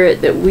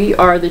spirit that we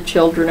are the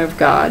children of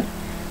God.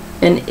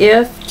 And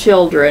if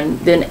children,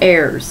 then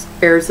heirs,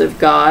 heirs of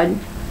God,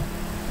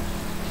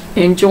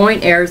 and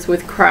joint heirs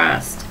with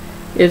Christ,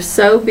 if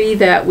so be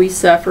that we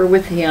suffer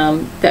with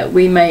him, that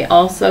we may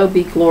also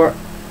be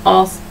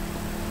glorified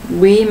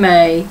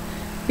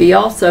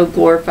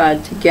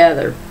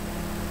together.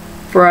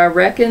 For I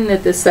reckon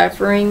that the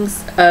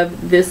sufferings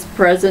of this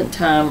present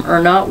time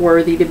are not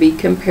worthy to be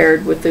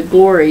compared with the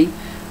glory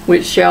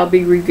which shall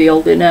be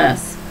revealed in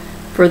us.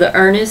 For the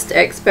earnest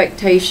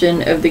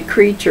expectation of the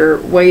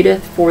creature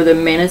waiteth for the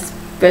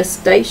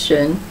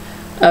manifestation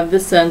of the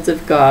sons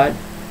of God.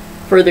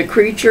 For the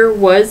creature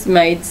was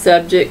made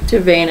subject to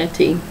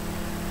vanity,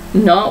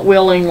 not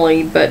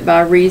willingly, but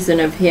by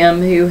reason of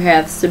him who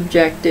hath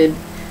subjected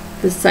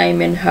the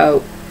same in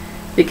hope,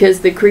 because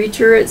the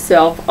creature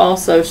itself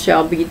also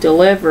shall be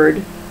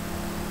delivered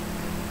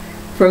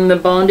from the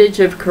bondage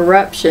of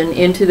corruption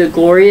into the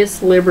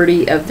glorious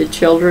liberty of the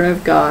children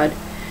of God.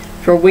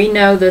 For we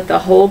know that the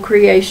whole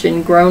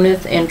creation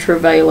groaneth and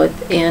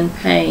travaileth in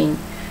pain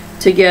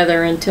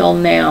together until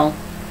now.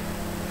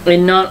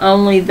 And not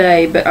only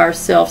they, but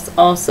ourselves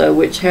also,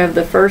 which have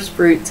the first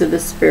fruits of the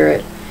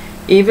Spirit,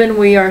 even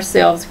we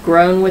ourselves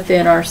groan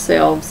within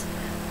ourselves,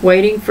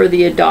 waiting for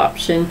the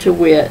adoption, to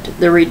wit,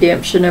 the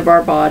redemption of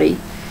our body.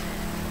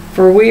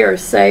 For we are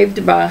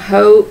saved by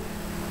hope,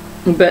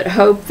 but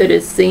hope that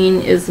is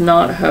seen is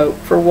not hope.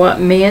 For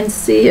what man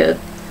seeth,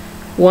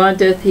 why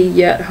doth he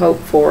yet hope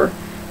for?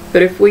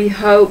 But if we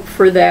hope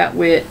for that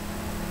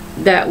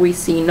we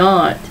see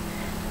not,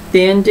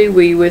 then do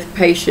we with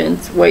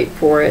patience wait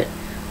for it.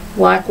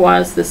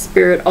 Likewise the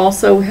Spirit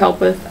also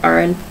helpeth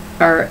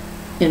our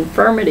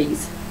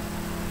infirmities.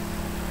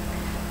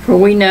 For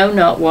we know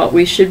not what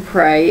we should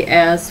pray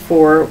as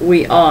for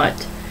we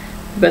ought,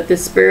 but the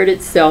Spirit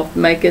itself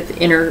maketh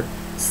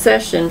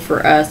intercession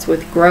for us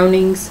with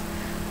groanings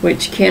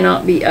which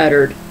cannot be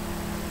uttered.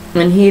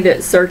 And he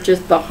that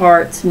searcheth the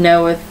hearts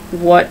knoweth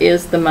what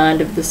is the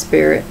mind of the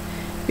Spirit,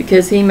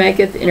 because he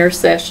maketh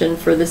intercession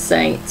for the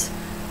saints,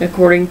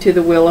 according to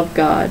the will of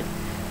God.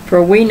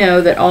 For we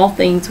know that all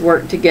things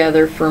work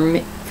together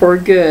for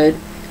good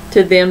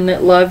to them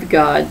that love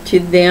God, to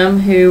them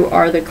who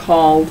are the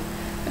called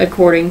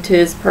according to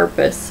his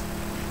purpose.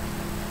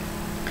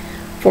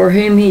 For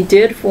whom he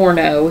did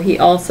foreknow, he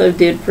also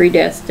did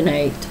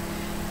predestinate,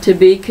 to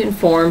be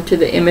conformed to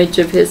the image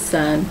of his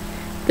Son,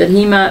 that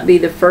he might be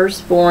the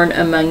firstborn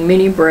among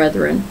many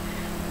brethren.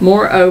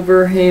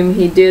 Moreover, whom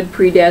he did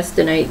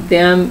predestinate,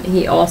 them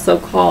he also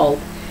called.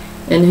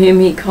 And whom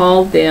he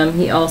called, them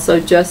he also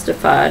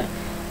justified.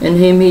 And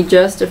whom he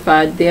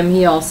justified, them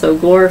he also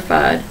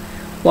glorified.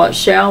 What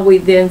shall we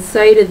then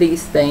say to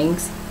these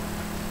things?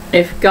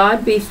 If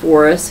God be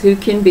for us, who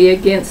can be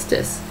against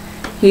us?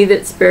 He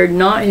that spared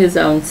not his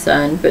own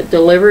Son, but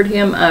delivered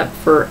him up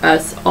for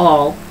us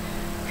all,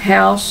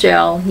 how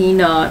shall he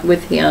not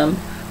with him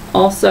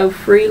also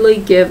freely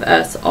give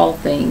us all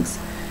things?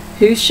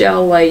 Who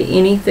shall lay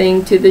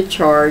anything to the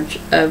charge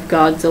of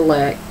God's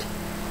elect?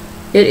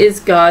 It is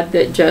God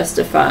that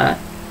justifieth.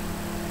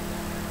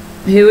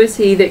 Who is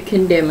he that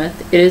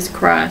condemneth? It is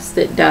Christ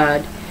that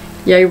died,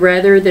 yea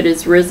rather that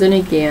is risen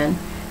again,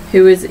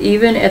 who is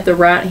even at the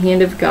right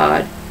hand of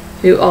God,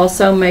 who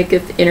also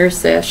maketh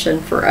intercession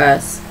for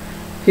us.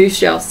 Who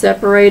shall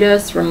separate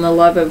us from the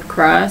love of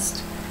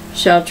Christ?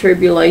 Shall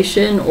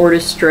tribulation, or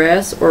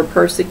distress, or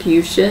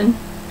persecution,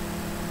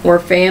 or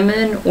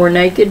famine, or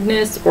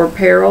nakedness, or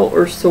peril,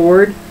 or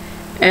sword?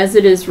 As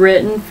it is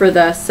written, for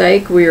thy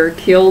sake we are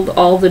killed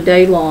all the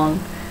day long.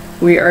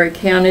 We are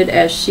accounted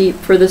as sheep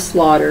for the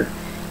slaughter.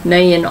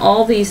 Nay, in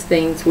all these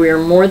things we are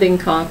more than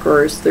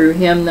conquerors through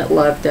him that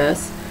loved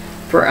us.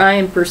 For I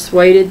am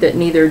persuaded that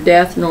neither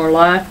death, nor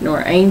life,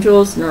 nor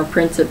angels, nor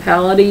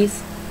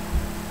principalities,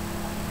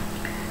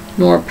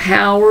 nor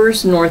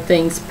powers, nor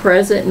things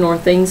present, nor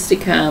things to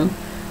come,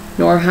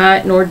 nor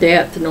height, nor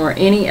depth, nor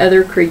any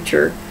other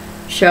creature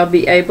shall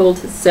be able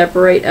to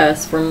separate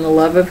us from the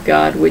love of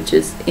God which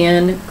is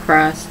in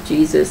Christ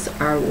Jesus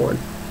our Lord.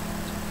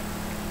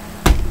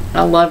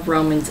 I love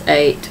Romans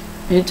 8.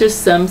 It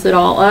just sums it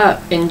all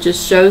up and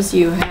just shows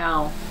you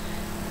how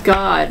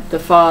God the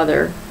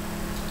Father,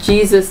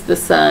 Jesus the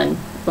Son,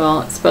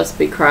 well, it's supposed to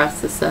be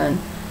Christ the Son,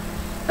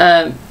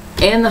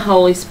 and the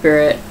Holy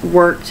Spirit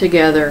work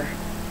together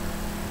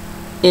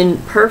in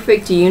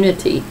perfect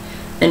unity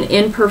and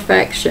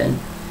imperfection.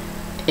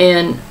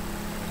 And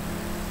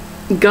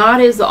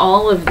God is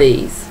all of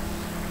these.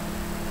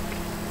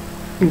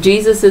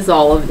 Jesus is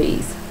all of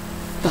these.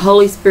 The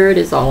Holy Spirit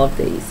is all of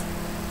these.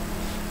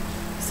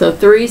 So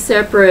 3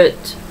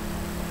 separate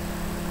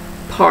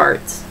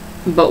parts,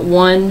 but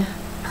one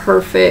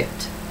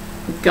perfect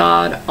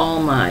God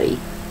Almighty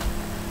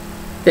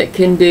that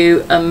can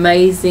do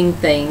amazing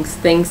things,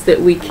 things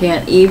that we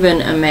can't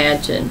even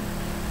imagine.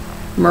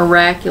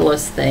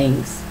 Miraculous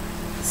things.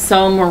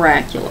 So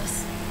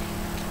miraculous.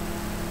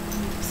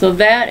 So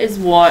that is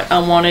what I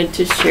wanted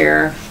to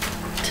share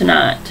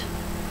tonight.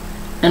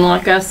 And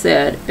like I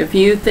said, if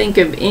you think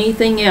of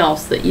anything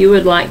else that you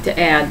would like to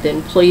add,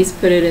 then please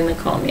put it in the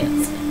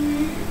comments.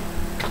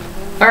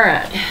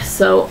 Alright,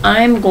 so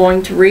I'm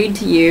going to read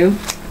to you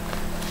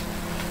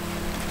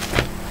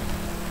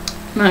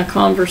my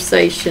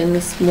conversation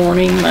this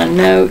morning, my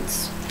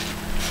notes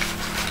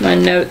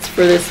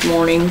for this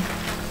morning.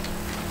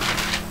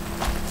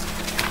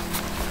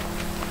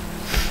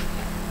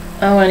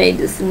 Oh, I need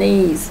to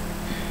sneeze.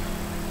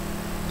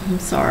 I'm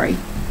sorry.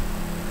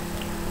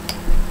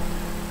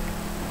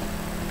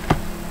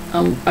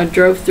 I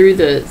drove through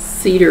the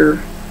Cedar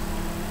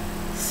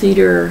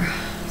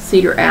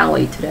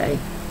Alley today.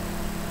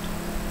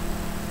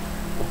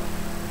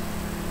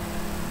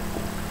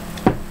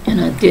 And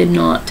I did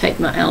not take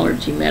my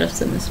allergy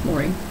medicine this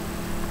morning.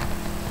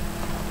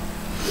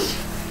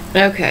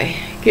 Okay.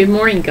 Good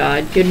morning,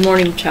 God. Good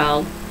morning,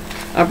 child.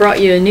 I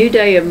brought you a new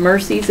day of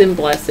mercies and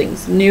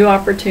blessings, new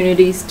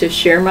opportunities to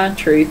share my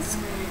truths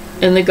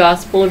and the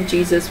gospel of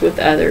Jesus with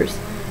others.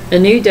 A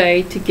new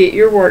day to get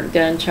your work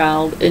done,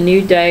 child. A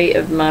new day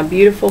of my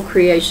beautiful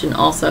creation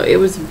also. It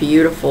was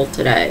beautiful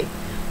today.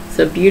 It's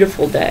a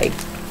beautiful day.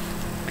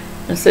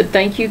 I said,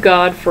 thank you,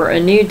 God, for a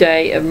new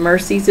day of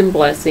mercies and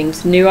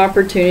blessings, new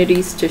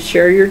opportunities to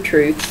share your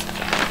truths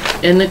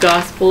in the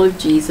gospel of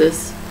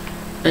Jesus.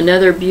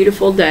 Another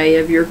beautiful day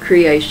of your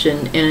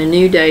creation and a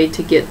new day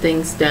to get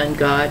things done,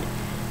 God.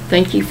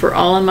 Thank you for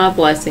all of my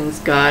blessings,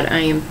 God. I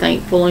am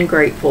thankful and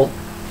grateful.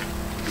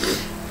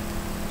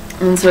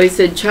 And so he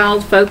said,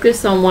 child,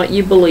 focus on what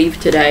you believe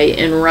today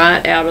and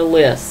write out a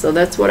list. So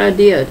that's what I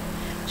did.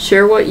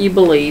 Share what you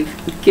believe.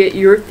 Get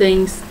your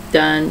things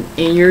done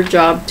and your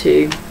job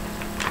too.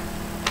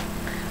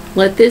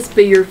 Let this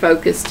be your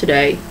focus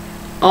today.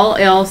 All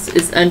else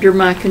is under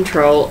my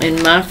control,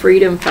 and my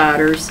freedom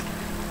fighters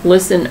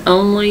listen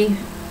only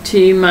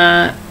to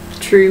my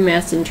true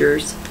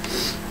messengers,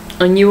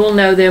 and you will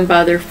know them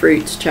by their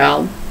fruits,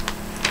 child.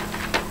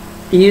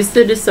 Use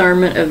the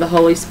discernment of the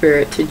Holy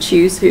Spirit to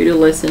choose who to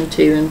listen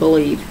to and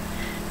believe.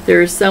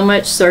 There is so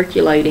much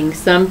circulating,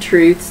 some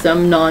truth,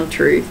 some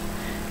non-truth.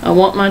 I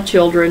want my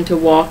children to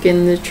walk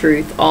in the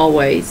truth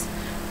always,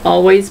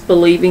 always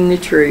believing the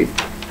truth.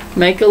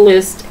 Make a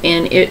list,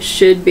 and it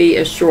should be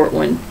a short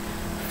one.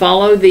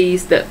 Follow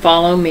these that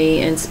follow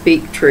me and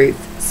speak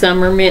truth.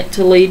 Some are meant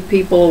to lead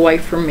people away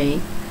from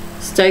me.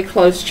 Stay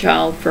close,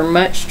 child, for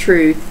much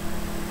truth,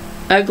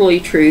 ugly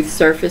truth,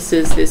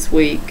 surfaces this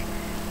week.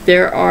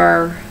 There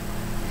are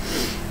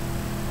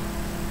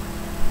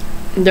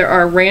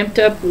ramped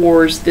up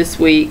wars this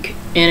week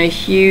and a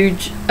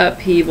huge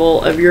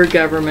upheaval of your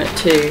government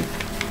too.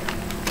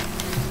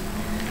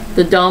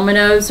 The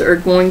dominoes are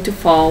going to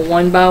fall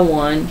one by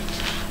one.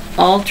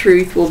 All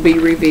truth will be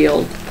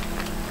revealed.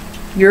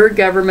 Your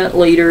government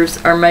leaders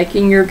are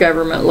making your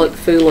government look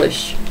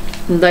foolish.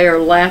 They are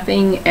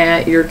laughing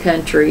at your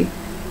country,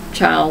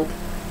 child.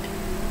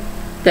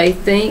 They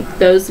think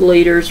those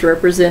leaders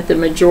represent the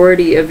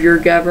majority of your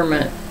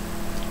government.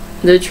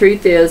 The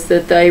truth is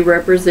that they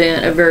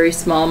represent a very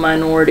small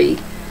minority.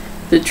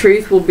 The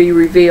truth will be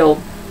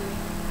revealed.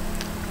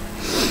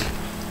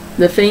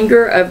 The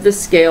finger of the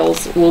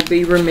scales will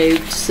be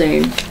removed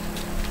soon.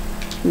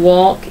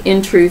 Walk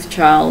in truth,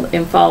 child,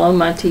 and follow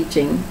my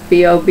teaching.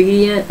 Be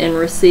obedient and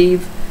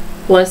receive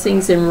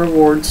blessings and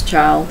rewards,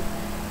 child.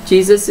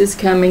 Jesus is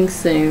coming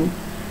soon.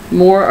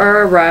 More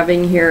are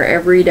arriving here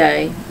every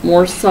day.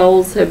 More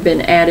souls have been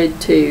added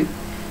too.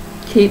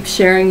 Keep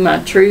sharing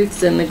my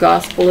truths and the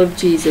gospel of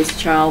Jesus,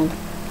 child.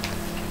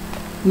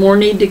 More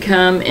need to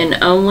come,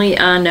 and only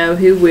I know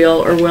who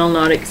will or will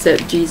not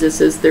accept Jesus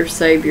as their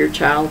Savior,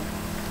 child.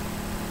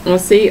 I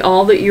see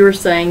all that you are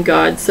saying,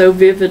 God, so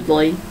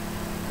vividly.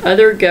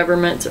 Other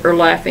governments are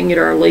laughing at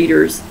our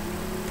leaders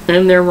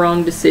and their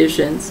wrong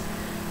decisions.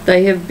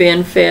 They have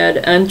been fed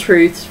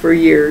untruths for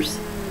years.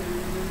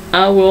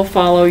 I will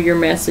follow your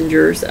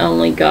messengers,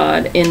 only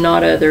God, and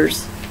not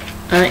others.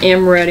 I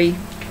am ready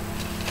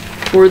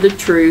for the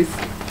truth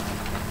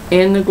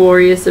and the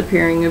glorious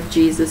appearing of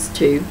Jesus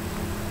too.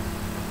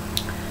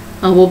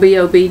 I will be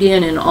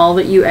obedient in all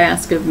that you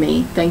ask of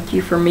me. Thank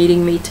you for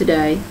meeting me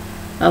today.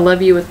 I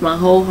love you with my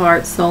whole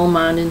heart, soul,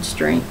 mind, and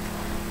strength.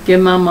 Give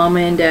my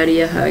mama and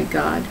daddy a hug,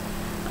 God.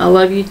 I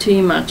love you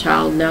too, my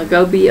child. Now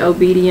go be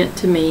obedient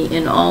to me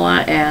in all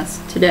I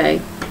ask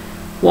today.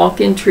 Walk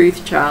in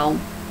truth, child.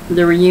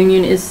 The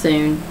reunion is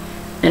soon,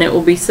 and it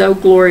will be so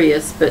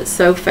glorious, but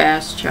so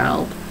fast,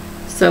 child.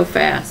 So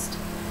fast.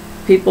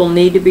 People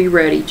need to be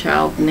ready,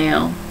 child,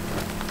 now.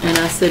 And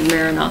I said,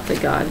 Maranatha,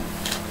 God.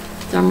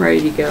 So I'm ready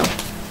to go.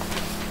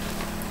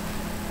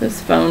 This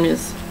phone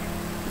is,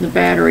 the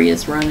battery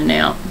is running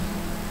out.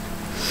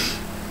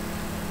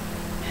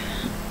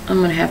 I'm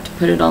going to have to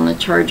put it on the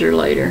charger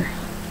later.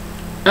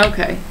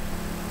 Okay.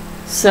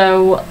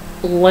 So,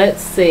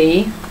 let's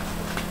see.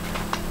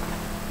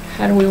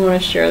 How do we want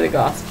to share the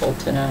gospel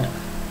tonight?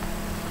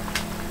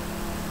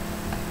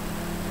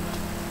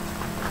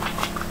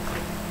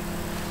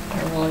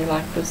 I really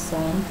like this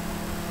song.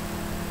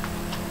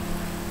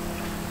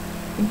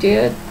 We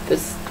did the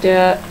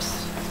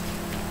steps.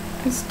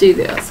 Let's do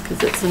this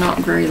because it's not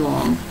very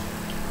long.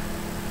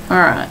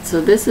 Alright, so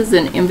this is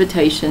an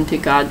invitation to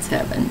God's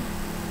heaven.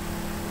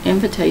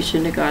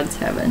 Invitation to God's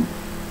heaven.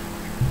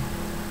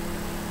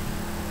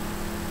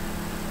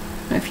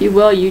 If you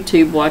will,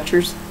 YouTube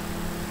watchers,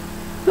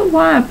 but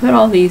why I put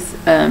all these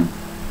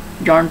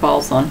yarn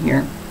balls on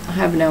here, I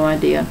have no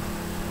idea.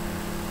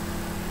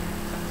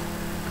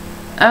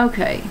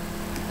 Okay,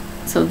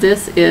 so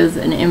this is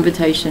an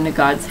invitation to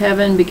God's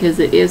heaven because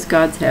it is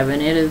God's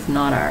heaven, it is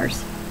not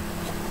ours.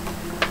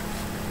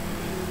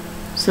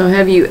 So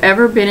have you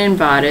ever been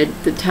invited?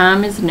 The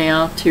time is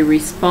now to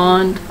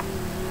respond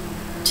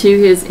to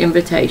his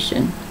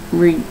invitation.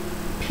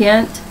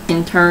 Repent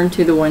and turn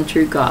to the one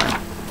true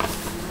God.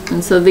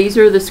 And so these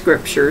are the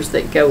scriptures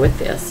that go with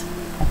this.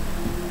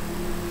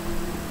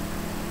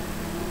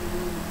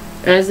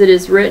 As it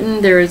is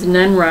written, there is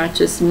none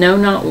righteous, no,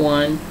 not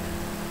one.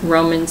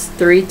 Romans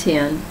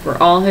 3:10.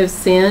 For all have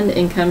sinned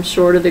and come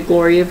short of the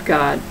glory of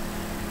God.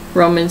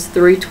 Romans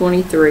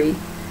 3:23.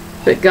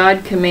 But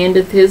God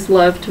commendeth his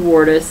love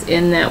toward us,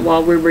 in that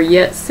while we were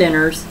yet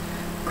sinners,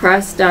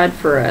 Christ died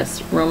for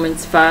us.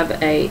 Romans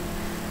 5:8.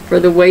 For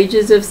the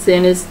wages of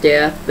sin is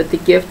death, but the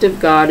gift of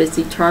God is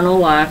eternal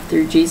life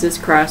through Jesus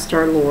Christ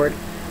our Lord.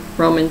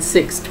 Romans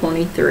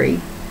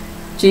 6:23.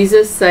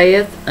 Jesus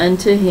saith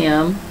unto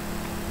him,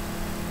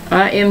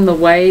 I am the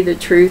way, the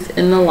truth,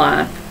 and the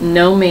life.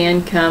 No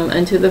man come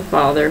unto the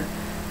Father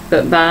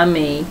but by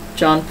me.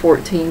 John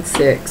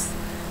 14:6.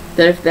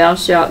 That if thou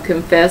shalt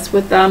confess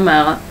with thy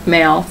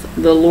mouth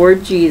the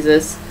Lord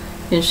Jesus,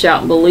 and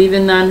shalt believe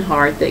in thine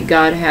heart that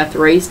God hath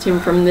raised him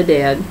from the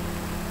dead,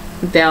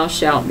 thou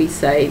shalt be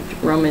saved.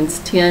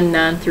 Romans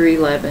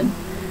 10:9-11.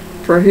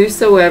 For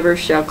whosoever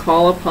shall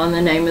call upon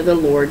the name of the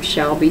Lord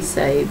shall be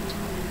saved.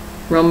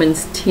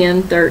 Romans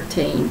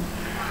 10:13.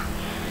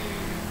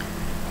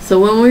 So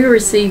when we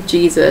receive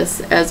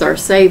Jesus as our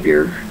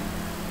Savior,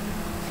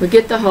 we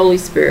get the Holy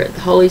Spirit.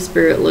 The Holy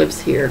Spirit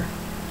lives here.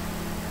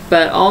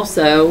 But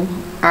also,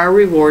 our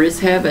reward is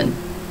heaven.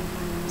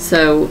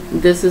 So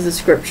this is a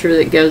scripture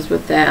that goes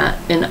with that.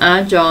 And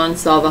I, John,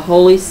 saw the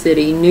holy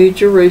city, New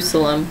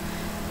Jerusalem,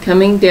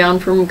 coming down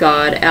from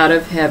God out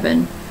of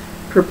heaven,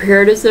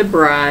 prepared as a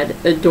bride,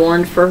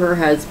 adorned for her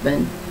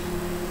husband.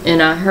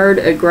 And I heard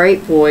a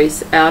great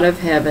voice out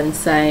of heaven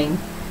saying,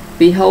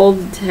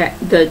 Behold,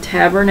 the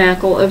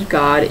tabernacle of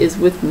God is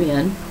with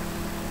men,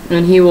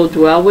 and he will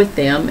dwell with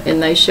them,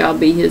 and they shall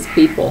be his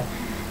people.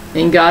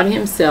 And God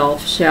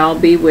himself shall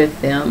be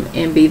with them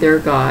and be their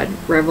God.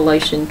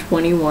 Revelation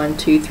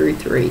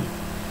 21:2-3.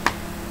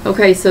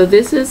 Okay, so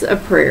this is a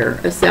prayer,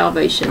 a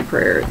salvation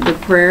prayer. The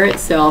prayer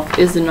itself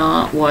is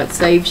not what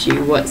saves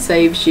you. What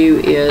saves you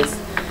is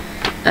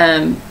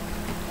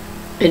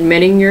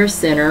admitting you're a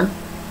sinner,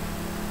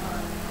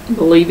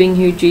 believing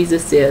who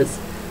Jesus is,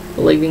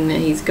 believing that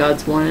he's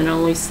God's one and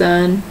only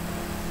Son.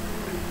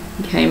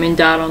 He came and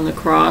died on the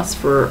cross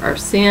for our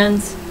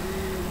sins.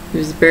 He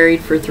was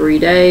buried for 3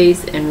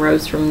 days and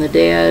rose from the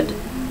dead,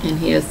 and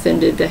he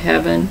ascended to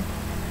heaven,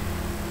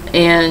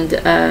 and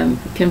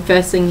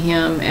confessing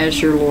him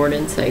as your Lord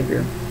and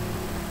Savior.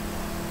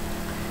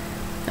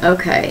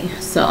 Okay,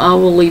 so I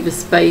will leave a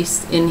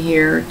space in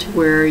here to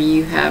where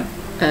you have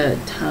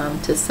time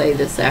to say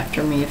this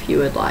after me if you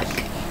would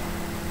like.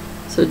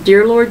 So,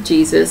 dear Lord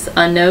Jesus,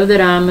 I know that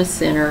I'm a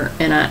sinner,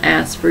 and I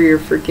ask for your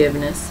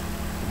forgiveness.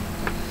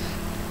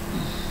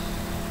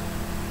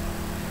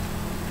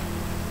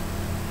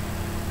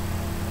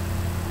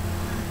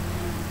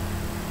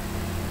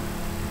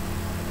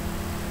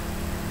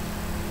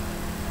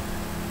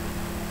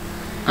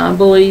 I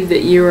believe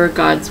that you are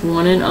God's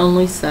one and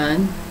only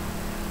Son.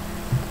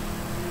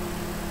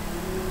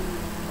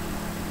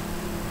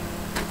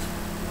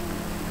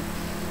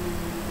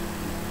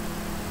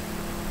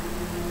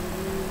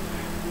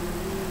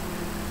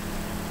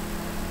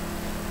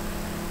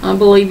 I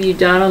believe you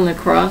died on the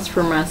cross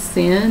for my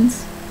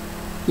sins.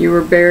 You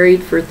were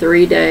buried for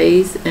 3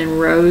 days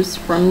and rose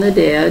from the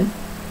dead.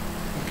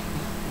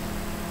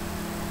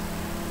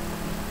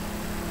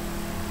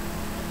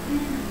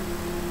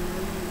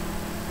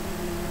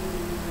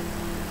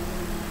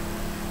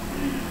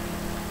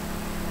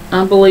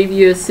 I believe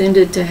you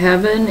ascended to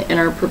heaven and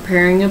are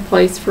preparing a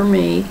place for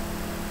me.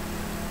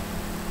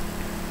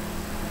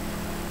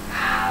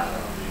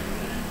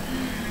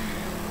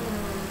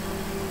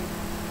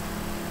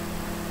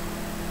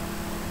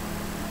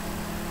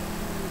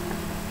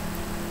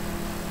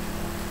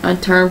 I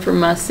turn from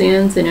my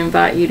sins and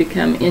invite you to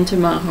come into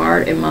my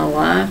heart and my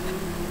life.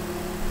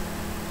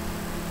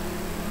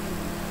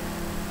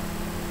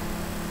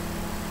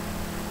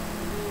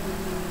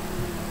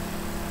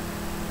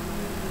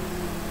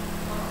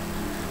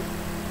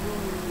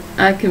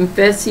 I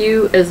confess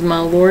you as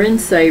my Lord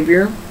and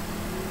Savior.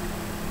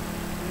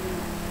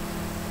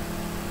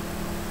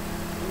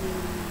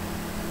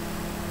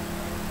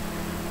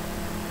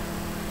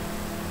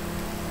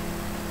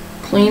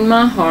 Clean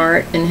my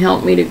heart and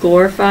help me to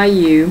glorify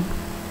you.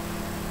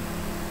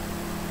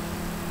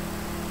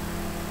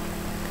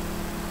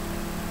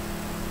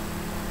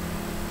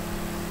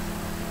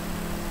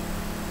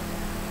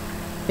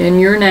 In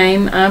your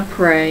name I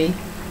pray.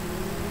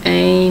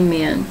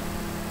 Amen.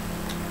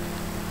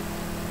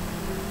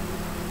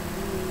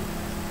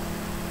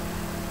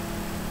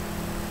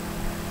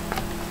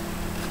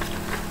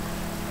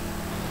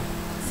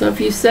 So if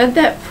you said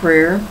that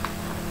prayer,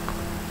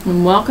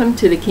 and welcome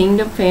to the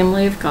kingdom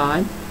family of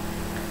God.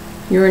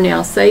 You are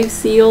now saved,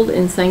 sealed,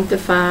 and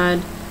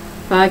sanctified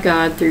by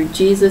God through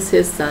Jesus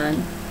his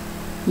Son.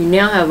 You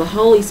now have the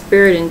Holy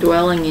Spirit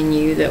indwelling in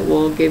you that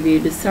will give you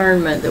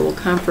discernment, that will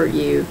comfort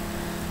you,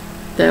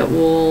 that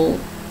will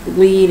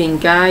lead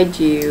and guide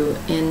you.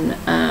 And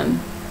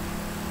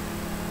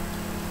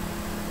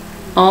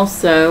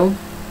also,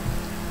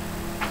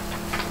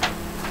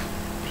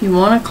 if you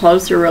want a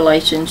closer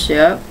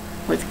relationship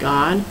with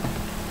God,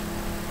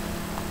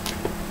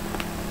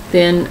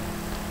 then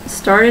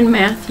start in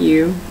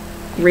Matthew,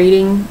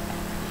 reading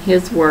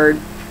his word.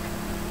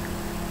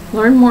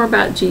 Learn more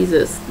about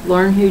Jesus.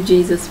 Learn who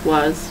Jesus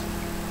was.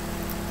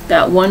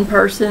 That one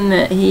person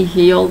that he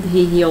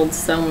healed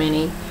so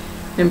many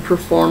and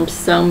performed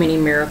so many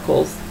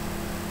miracles.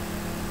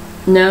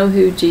 Know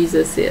who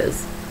Jesus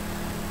is.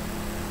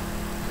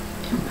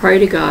 And pray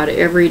to God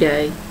every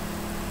day.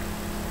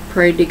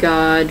 Pray to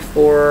God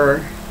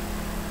for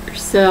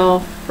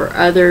yourself, for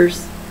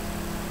others.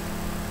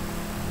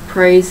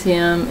 Praise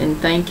Him and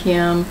thank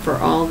Him for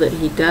all that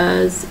He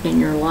does in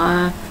your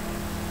life.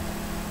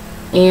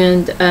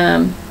 And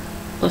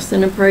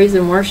listen to praise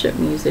and worship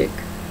music,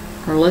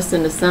 or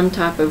listen to some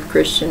type of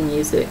Christian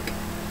music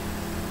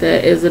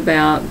that is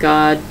about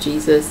God,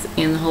 Jesus,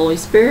 and the Holy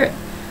Spirit.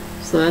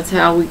 So that's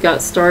how we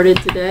got started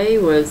today.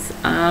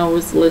 I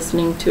was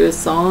listening to a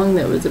song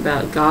that was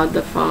about God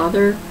the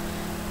Father,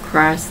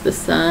 Christ the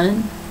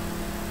Son,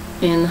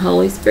 and the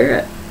Holy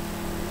Spirit.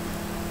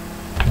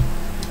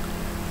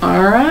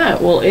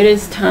 Alright, well, it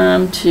is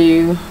time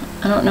to,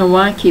 I don't know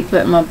why I keep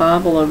putting my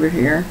Bible over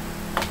here.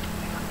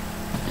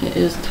 It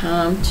is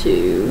time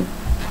to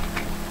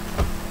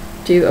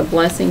do a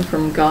blessing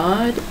from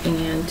God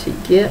and to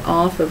get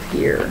off of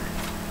here.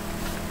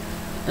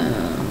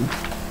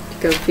 To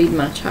go feed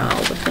my child.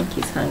 I think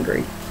he's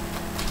hungry.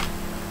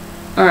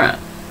 Alright.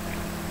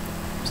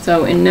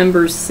 So in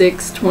Numbers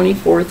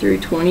 6:24 through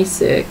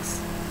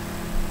 26,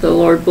 the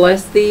Lord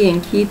bless thee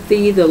and keep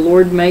thee. The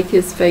Lord make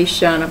His face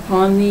shine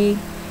upon thee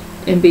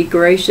and be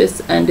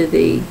gracious unto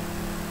thee.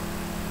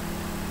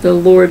 The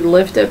Lord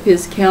lift up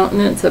His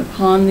countenance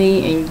upon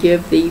thee and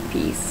give thee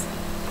peace.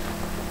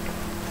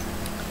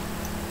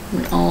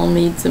 We all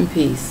need some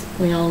peace.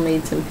 We all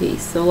need some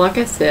peace. So like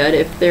I said,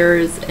 if there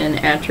is an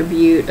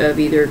attribute of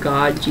either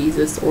God,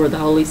 Jesus, or the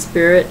Holy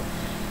Spirit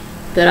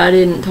that I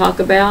didn't talk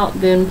about,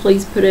 then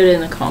please put it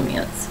in the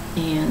comments.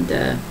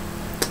 And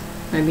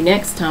maybe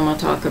next time I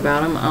talk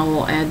about them, I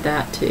will add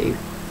that too.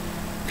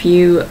 If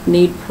you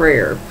need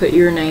prayer, put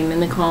your name in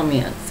the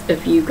comments.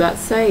 If you got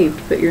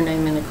saved, put your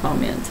name in the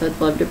comments. I'd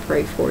love to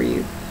pray for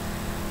you.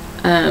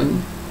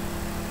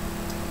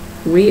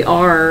 We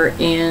are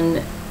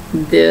in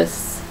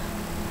this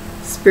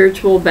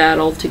spiritual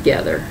battle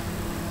together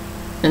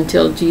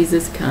until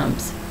Jesus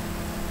comes.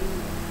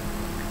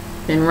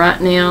 And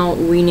right now,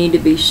 we need to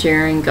be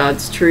sharing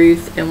God's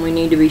truth, and we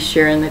need to be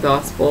sharing the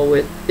gospel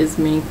with as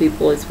many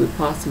people as we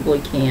possibly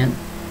can.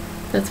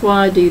 That's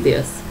why I do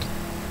this.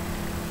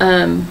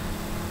 The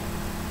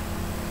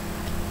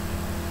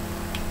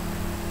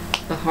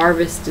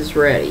harvest is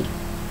ready.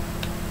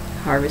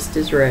 Harvest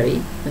is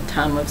ready. The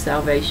time of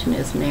salvation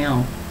is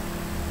now.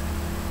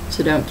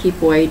 So don't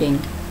keep waiting.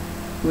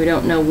 We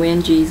don't know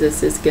when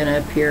Jesus is going to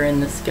appear in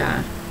the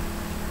sky.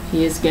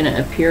 He is going to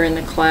appear in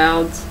the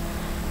clouds,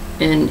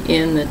 and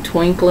in the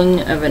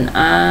twinkling of an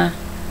eye,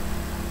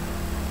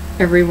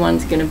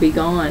 everyone's going to be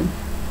gone.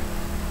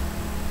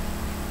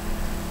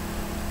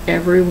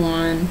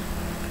 Everyone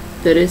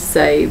that is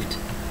saved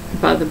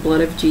by the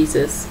blood of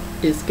Jesus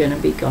is going to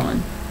be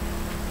gone.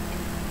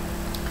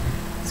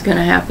 It's going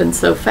to happen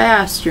so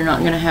fast, you're not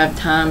going to have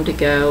time to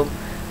go,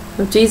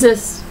 oh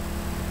Jesus,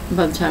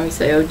 by the time you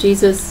say, oh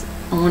Jesus,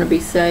 I want to be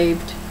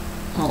saved,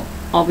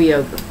 I'll be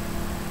over.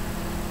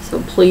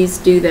 So please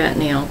do that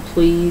now.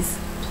 Please,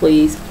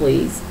 please,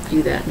 please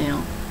do that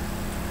now.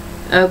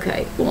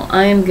 Okay, well,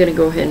 I am going to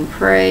go ahead and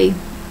pray.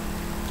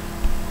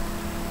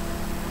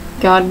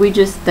 God, we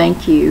just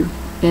thank you,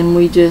 and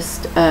we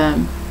just,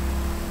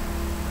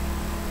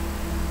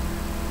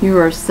 you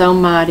are so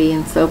mighty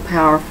and so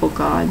powerful,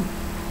 God.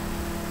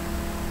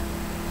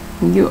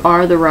 You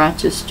are the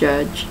righteous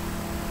judge.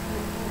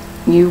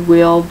 You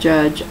will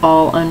judge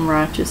all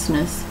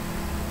unrighteousness.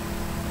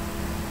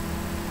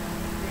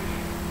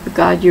 But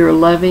God, you are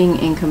loving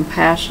and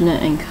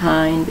compassionate and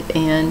kind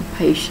and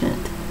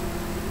patient,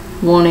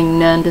 wanting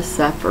none to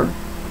suffer,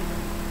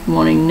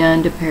 wanting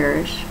none to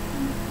perish.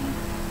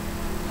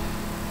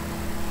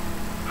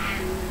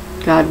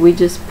 God, we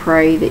just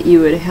pray that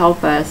you would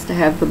help us to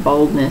have the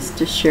boldness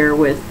to share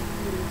with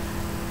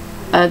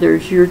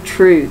others your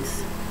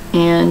truths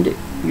and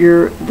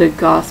the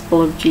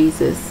gospel of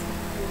Jesus.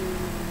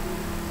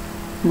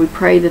 We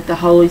pray that the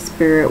Holy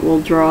Spirit will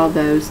draw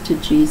those to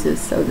Jesus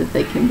so that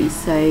they can be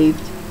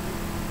saved.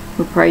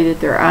 We pray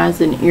that their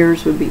eyes and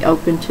ears would be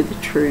open to the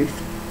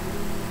truth.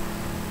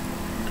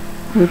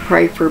 We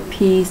pray for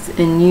peace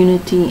and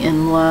unity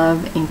and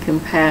love and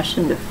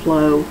compassion to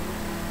flow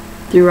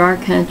through our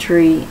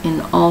country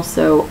and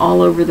also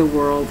all over the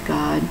world,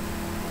 God.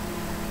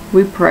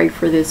 We pray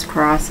for this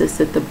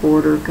crisis at the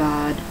border,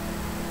 God.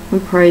 We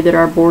pray that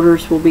our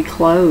borders will be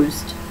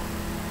closed,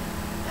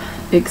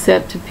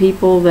 except to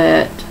people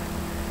that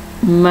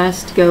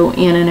must go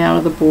in and out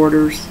of the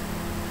borders.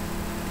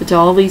 But to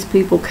all these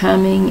people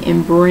coming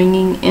and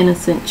bringing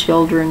innocent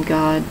children,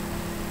 God,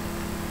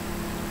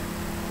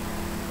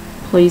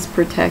 please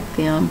protect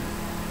them.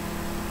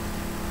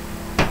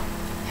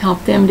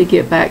 Help them to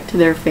get back to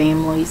their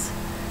families.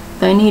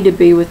 They need to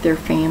be with their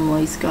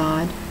families,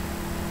 God.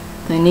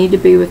 They need to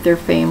be with their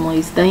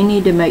families. They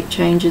need to make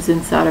changes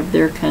inside of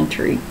their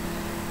country.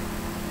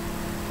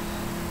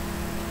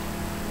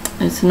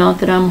 It's not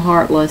that I'm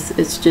heartless,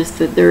 it's just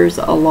that there's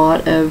a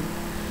lot of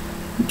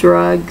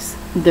drugs,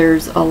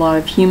 there's a lot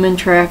of human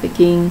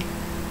trafficking,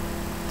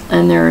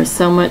 and there is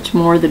so much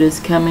more that is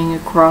coming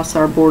across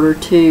our border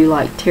too,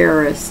 like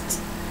terrorists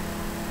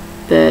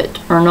that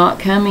are not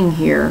coming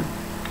here.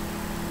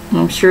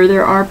 I'm sure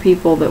there are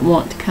people that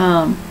want to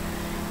come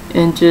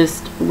and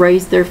just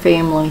raise their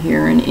family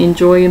here and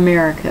enjoy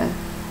America.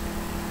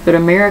 But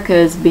America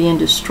is being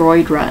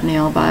destroyed right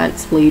now by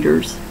its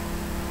leaders.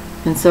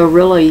 And so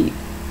really,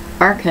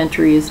 our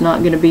country is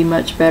not going to be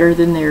much better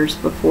than theirs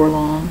before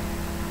long.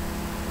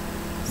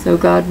 So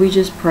God, we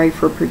just pray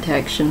for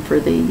protection for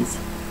these.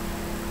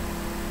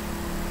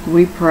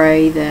 We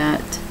pray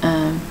that,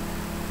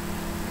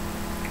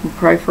 we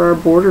pray for our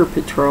border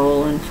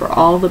patrol and for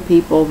all the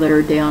people that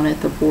are down at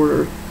the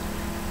border.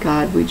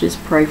 God, we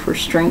just pray for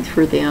strength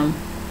for them.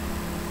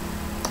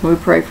 We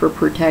pray for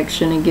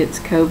protection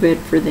against COVID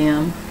for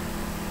them.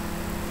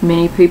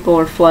 Many people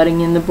are flooding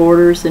in the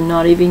borders and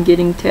not even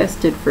getting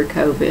tested for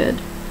COVID.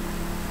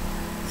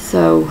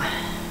 So,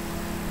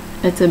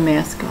 it's a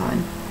mess, God.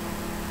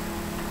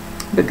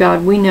 But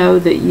God, we know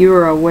that you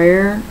are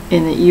aware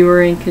and that you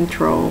are in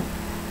control.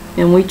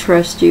 And we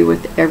trust you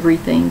with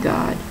everything,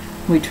 God.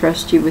 We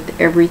trust you with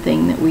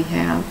everything that we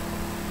have.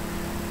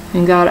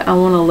 And God, I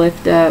want to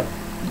lift up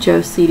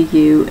Josie to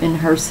you and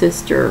her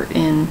sister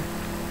and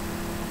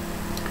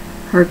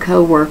her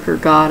co-worker.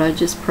 God, I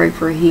just pray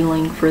for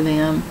healing for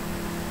them.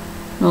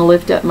 I'll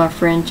lift up my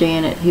friend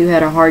Janet, who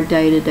had a hard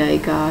day today.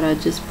 God, I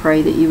just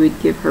pray that you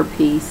would give her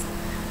peace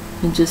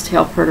and just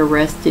help her to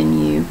rest in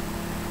you.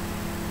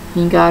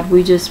 And God,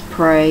 we just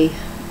pray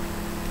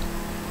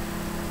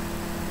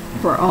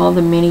for all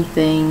the many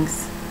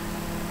things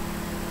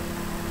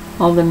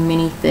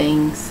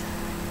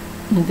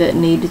that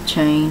need to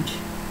change.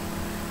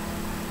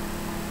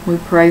 We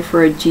pray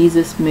for a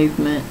Jesus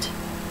movement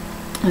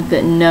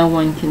that no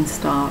one can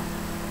stop.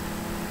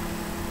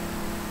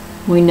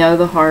 We know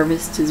the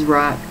harvest is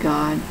ripe,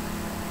 God.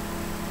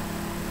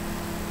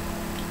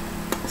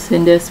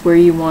 Send us where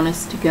you want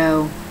us to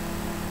go.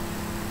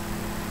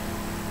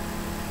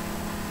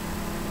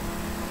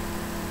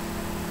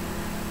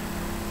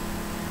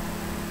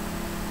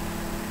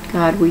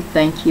 God, we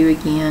thank you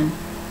again.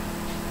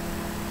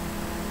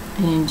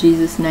 And in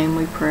Jesus' name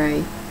we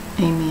pray.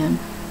 Amen.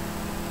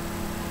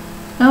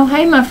 Oh,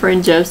 hey, my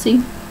friend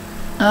Josie.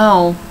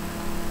 Oh,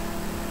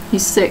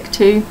 he's sick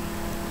too.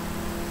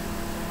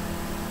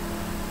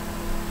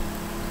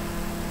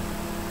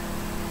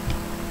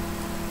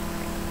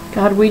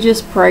 God, we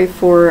just pray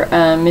for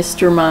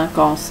Mr. Mike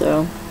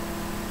also.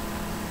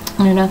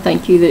 And I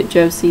thank you that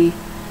Josie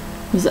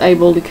was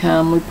able to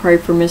come. We pray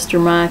for Mr.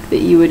 Mike that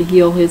you would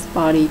heal his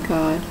body,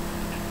 God.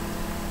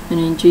 And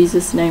in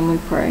Jesus' name we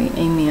pray.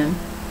 Amen.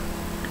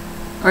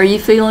 Are you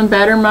feeling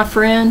better, my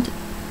friend?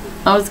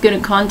 I was going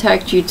to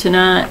contact you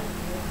tonight.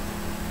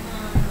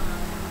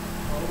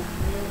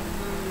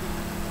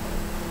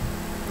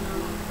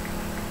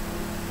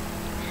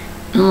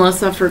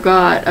 Unless I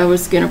forgot, I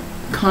was going to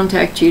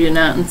contact you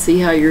tonight and see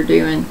how you're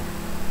doing.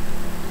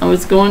 I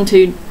was going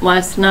to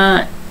last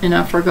night and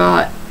I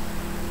forgot.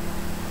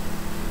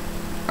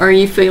 Are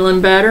you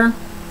feeling better,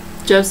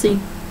 Josie?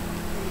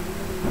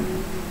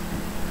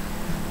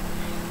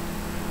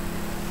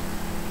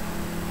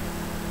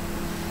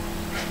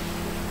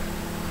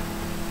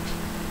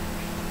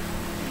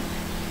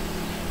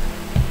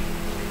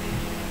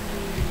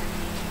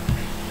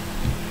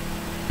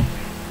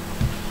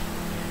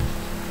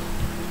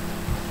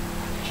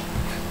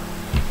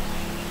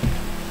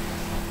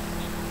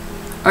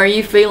 Are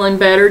you feeling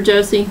better,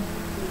 Josie?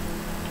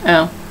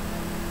 Oh.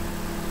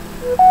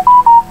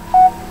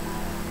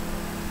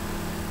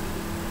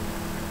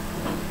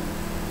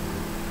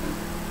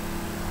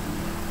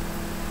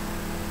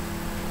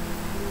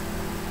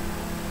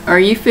 Are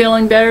you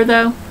feeling better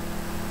though?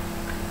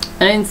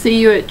 I didn't see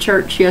you at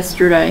church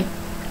yesterday.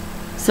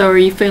 So are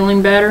you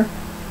feeling better?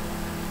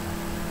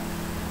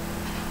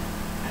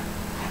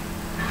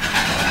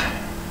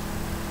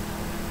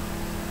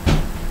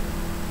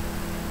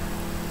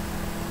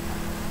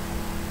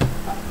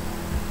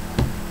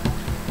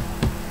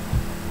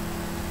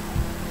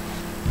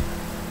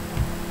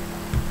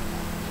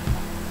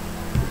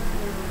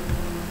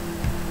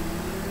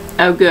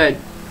 Oh, good.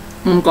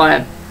 I'm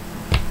glad.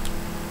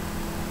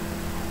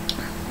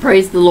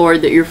 Praise the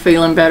Lord that you're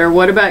feeling better.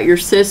 What about your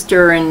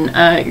sister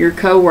and your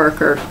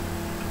co-worker?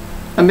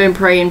 I've been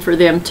praying for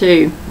them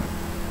too.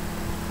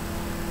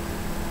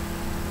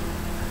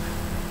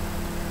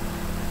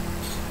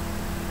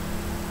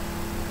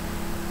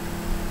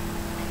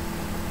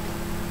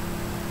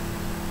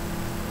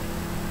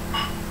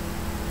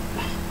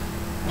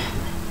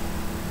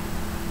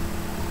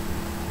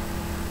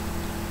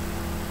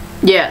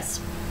 Yes.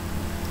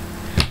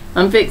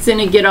 I'm fixing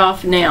to get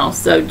off now,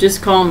 so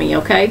just call me,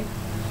 okay?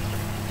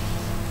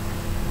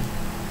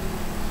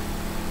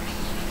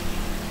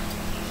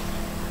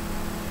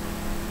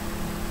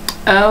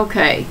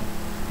 Okay.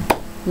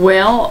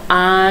 Well,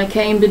 I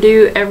came to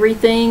do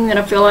everything that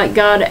I feel like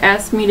God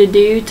asked me to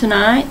do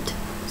tonight.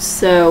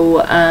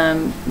 So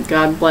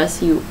God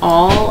bless you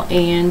all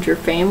and your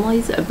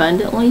families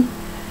abundantly,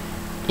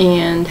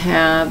 and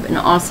have an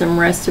awesome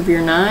rest of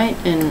your night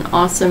and an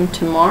awesome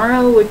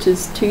tomorrow, which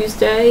is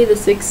Tuesday the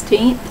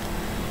 16th.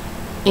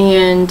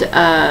 And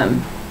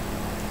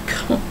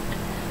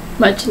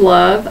much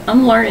love.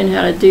 I'm learning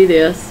how to do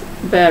this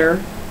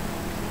better.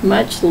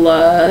 Much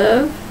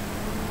love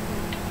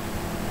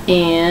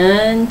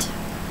and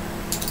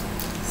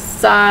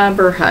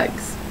cyber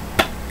hugs.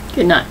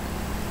 Good night.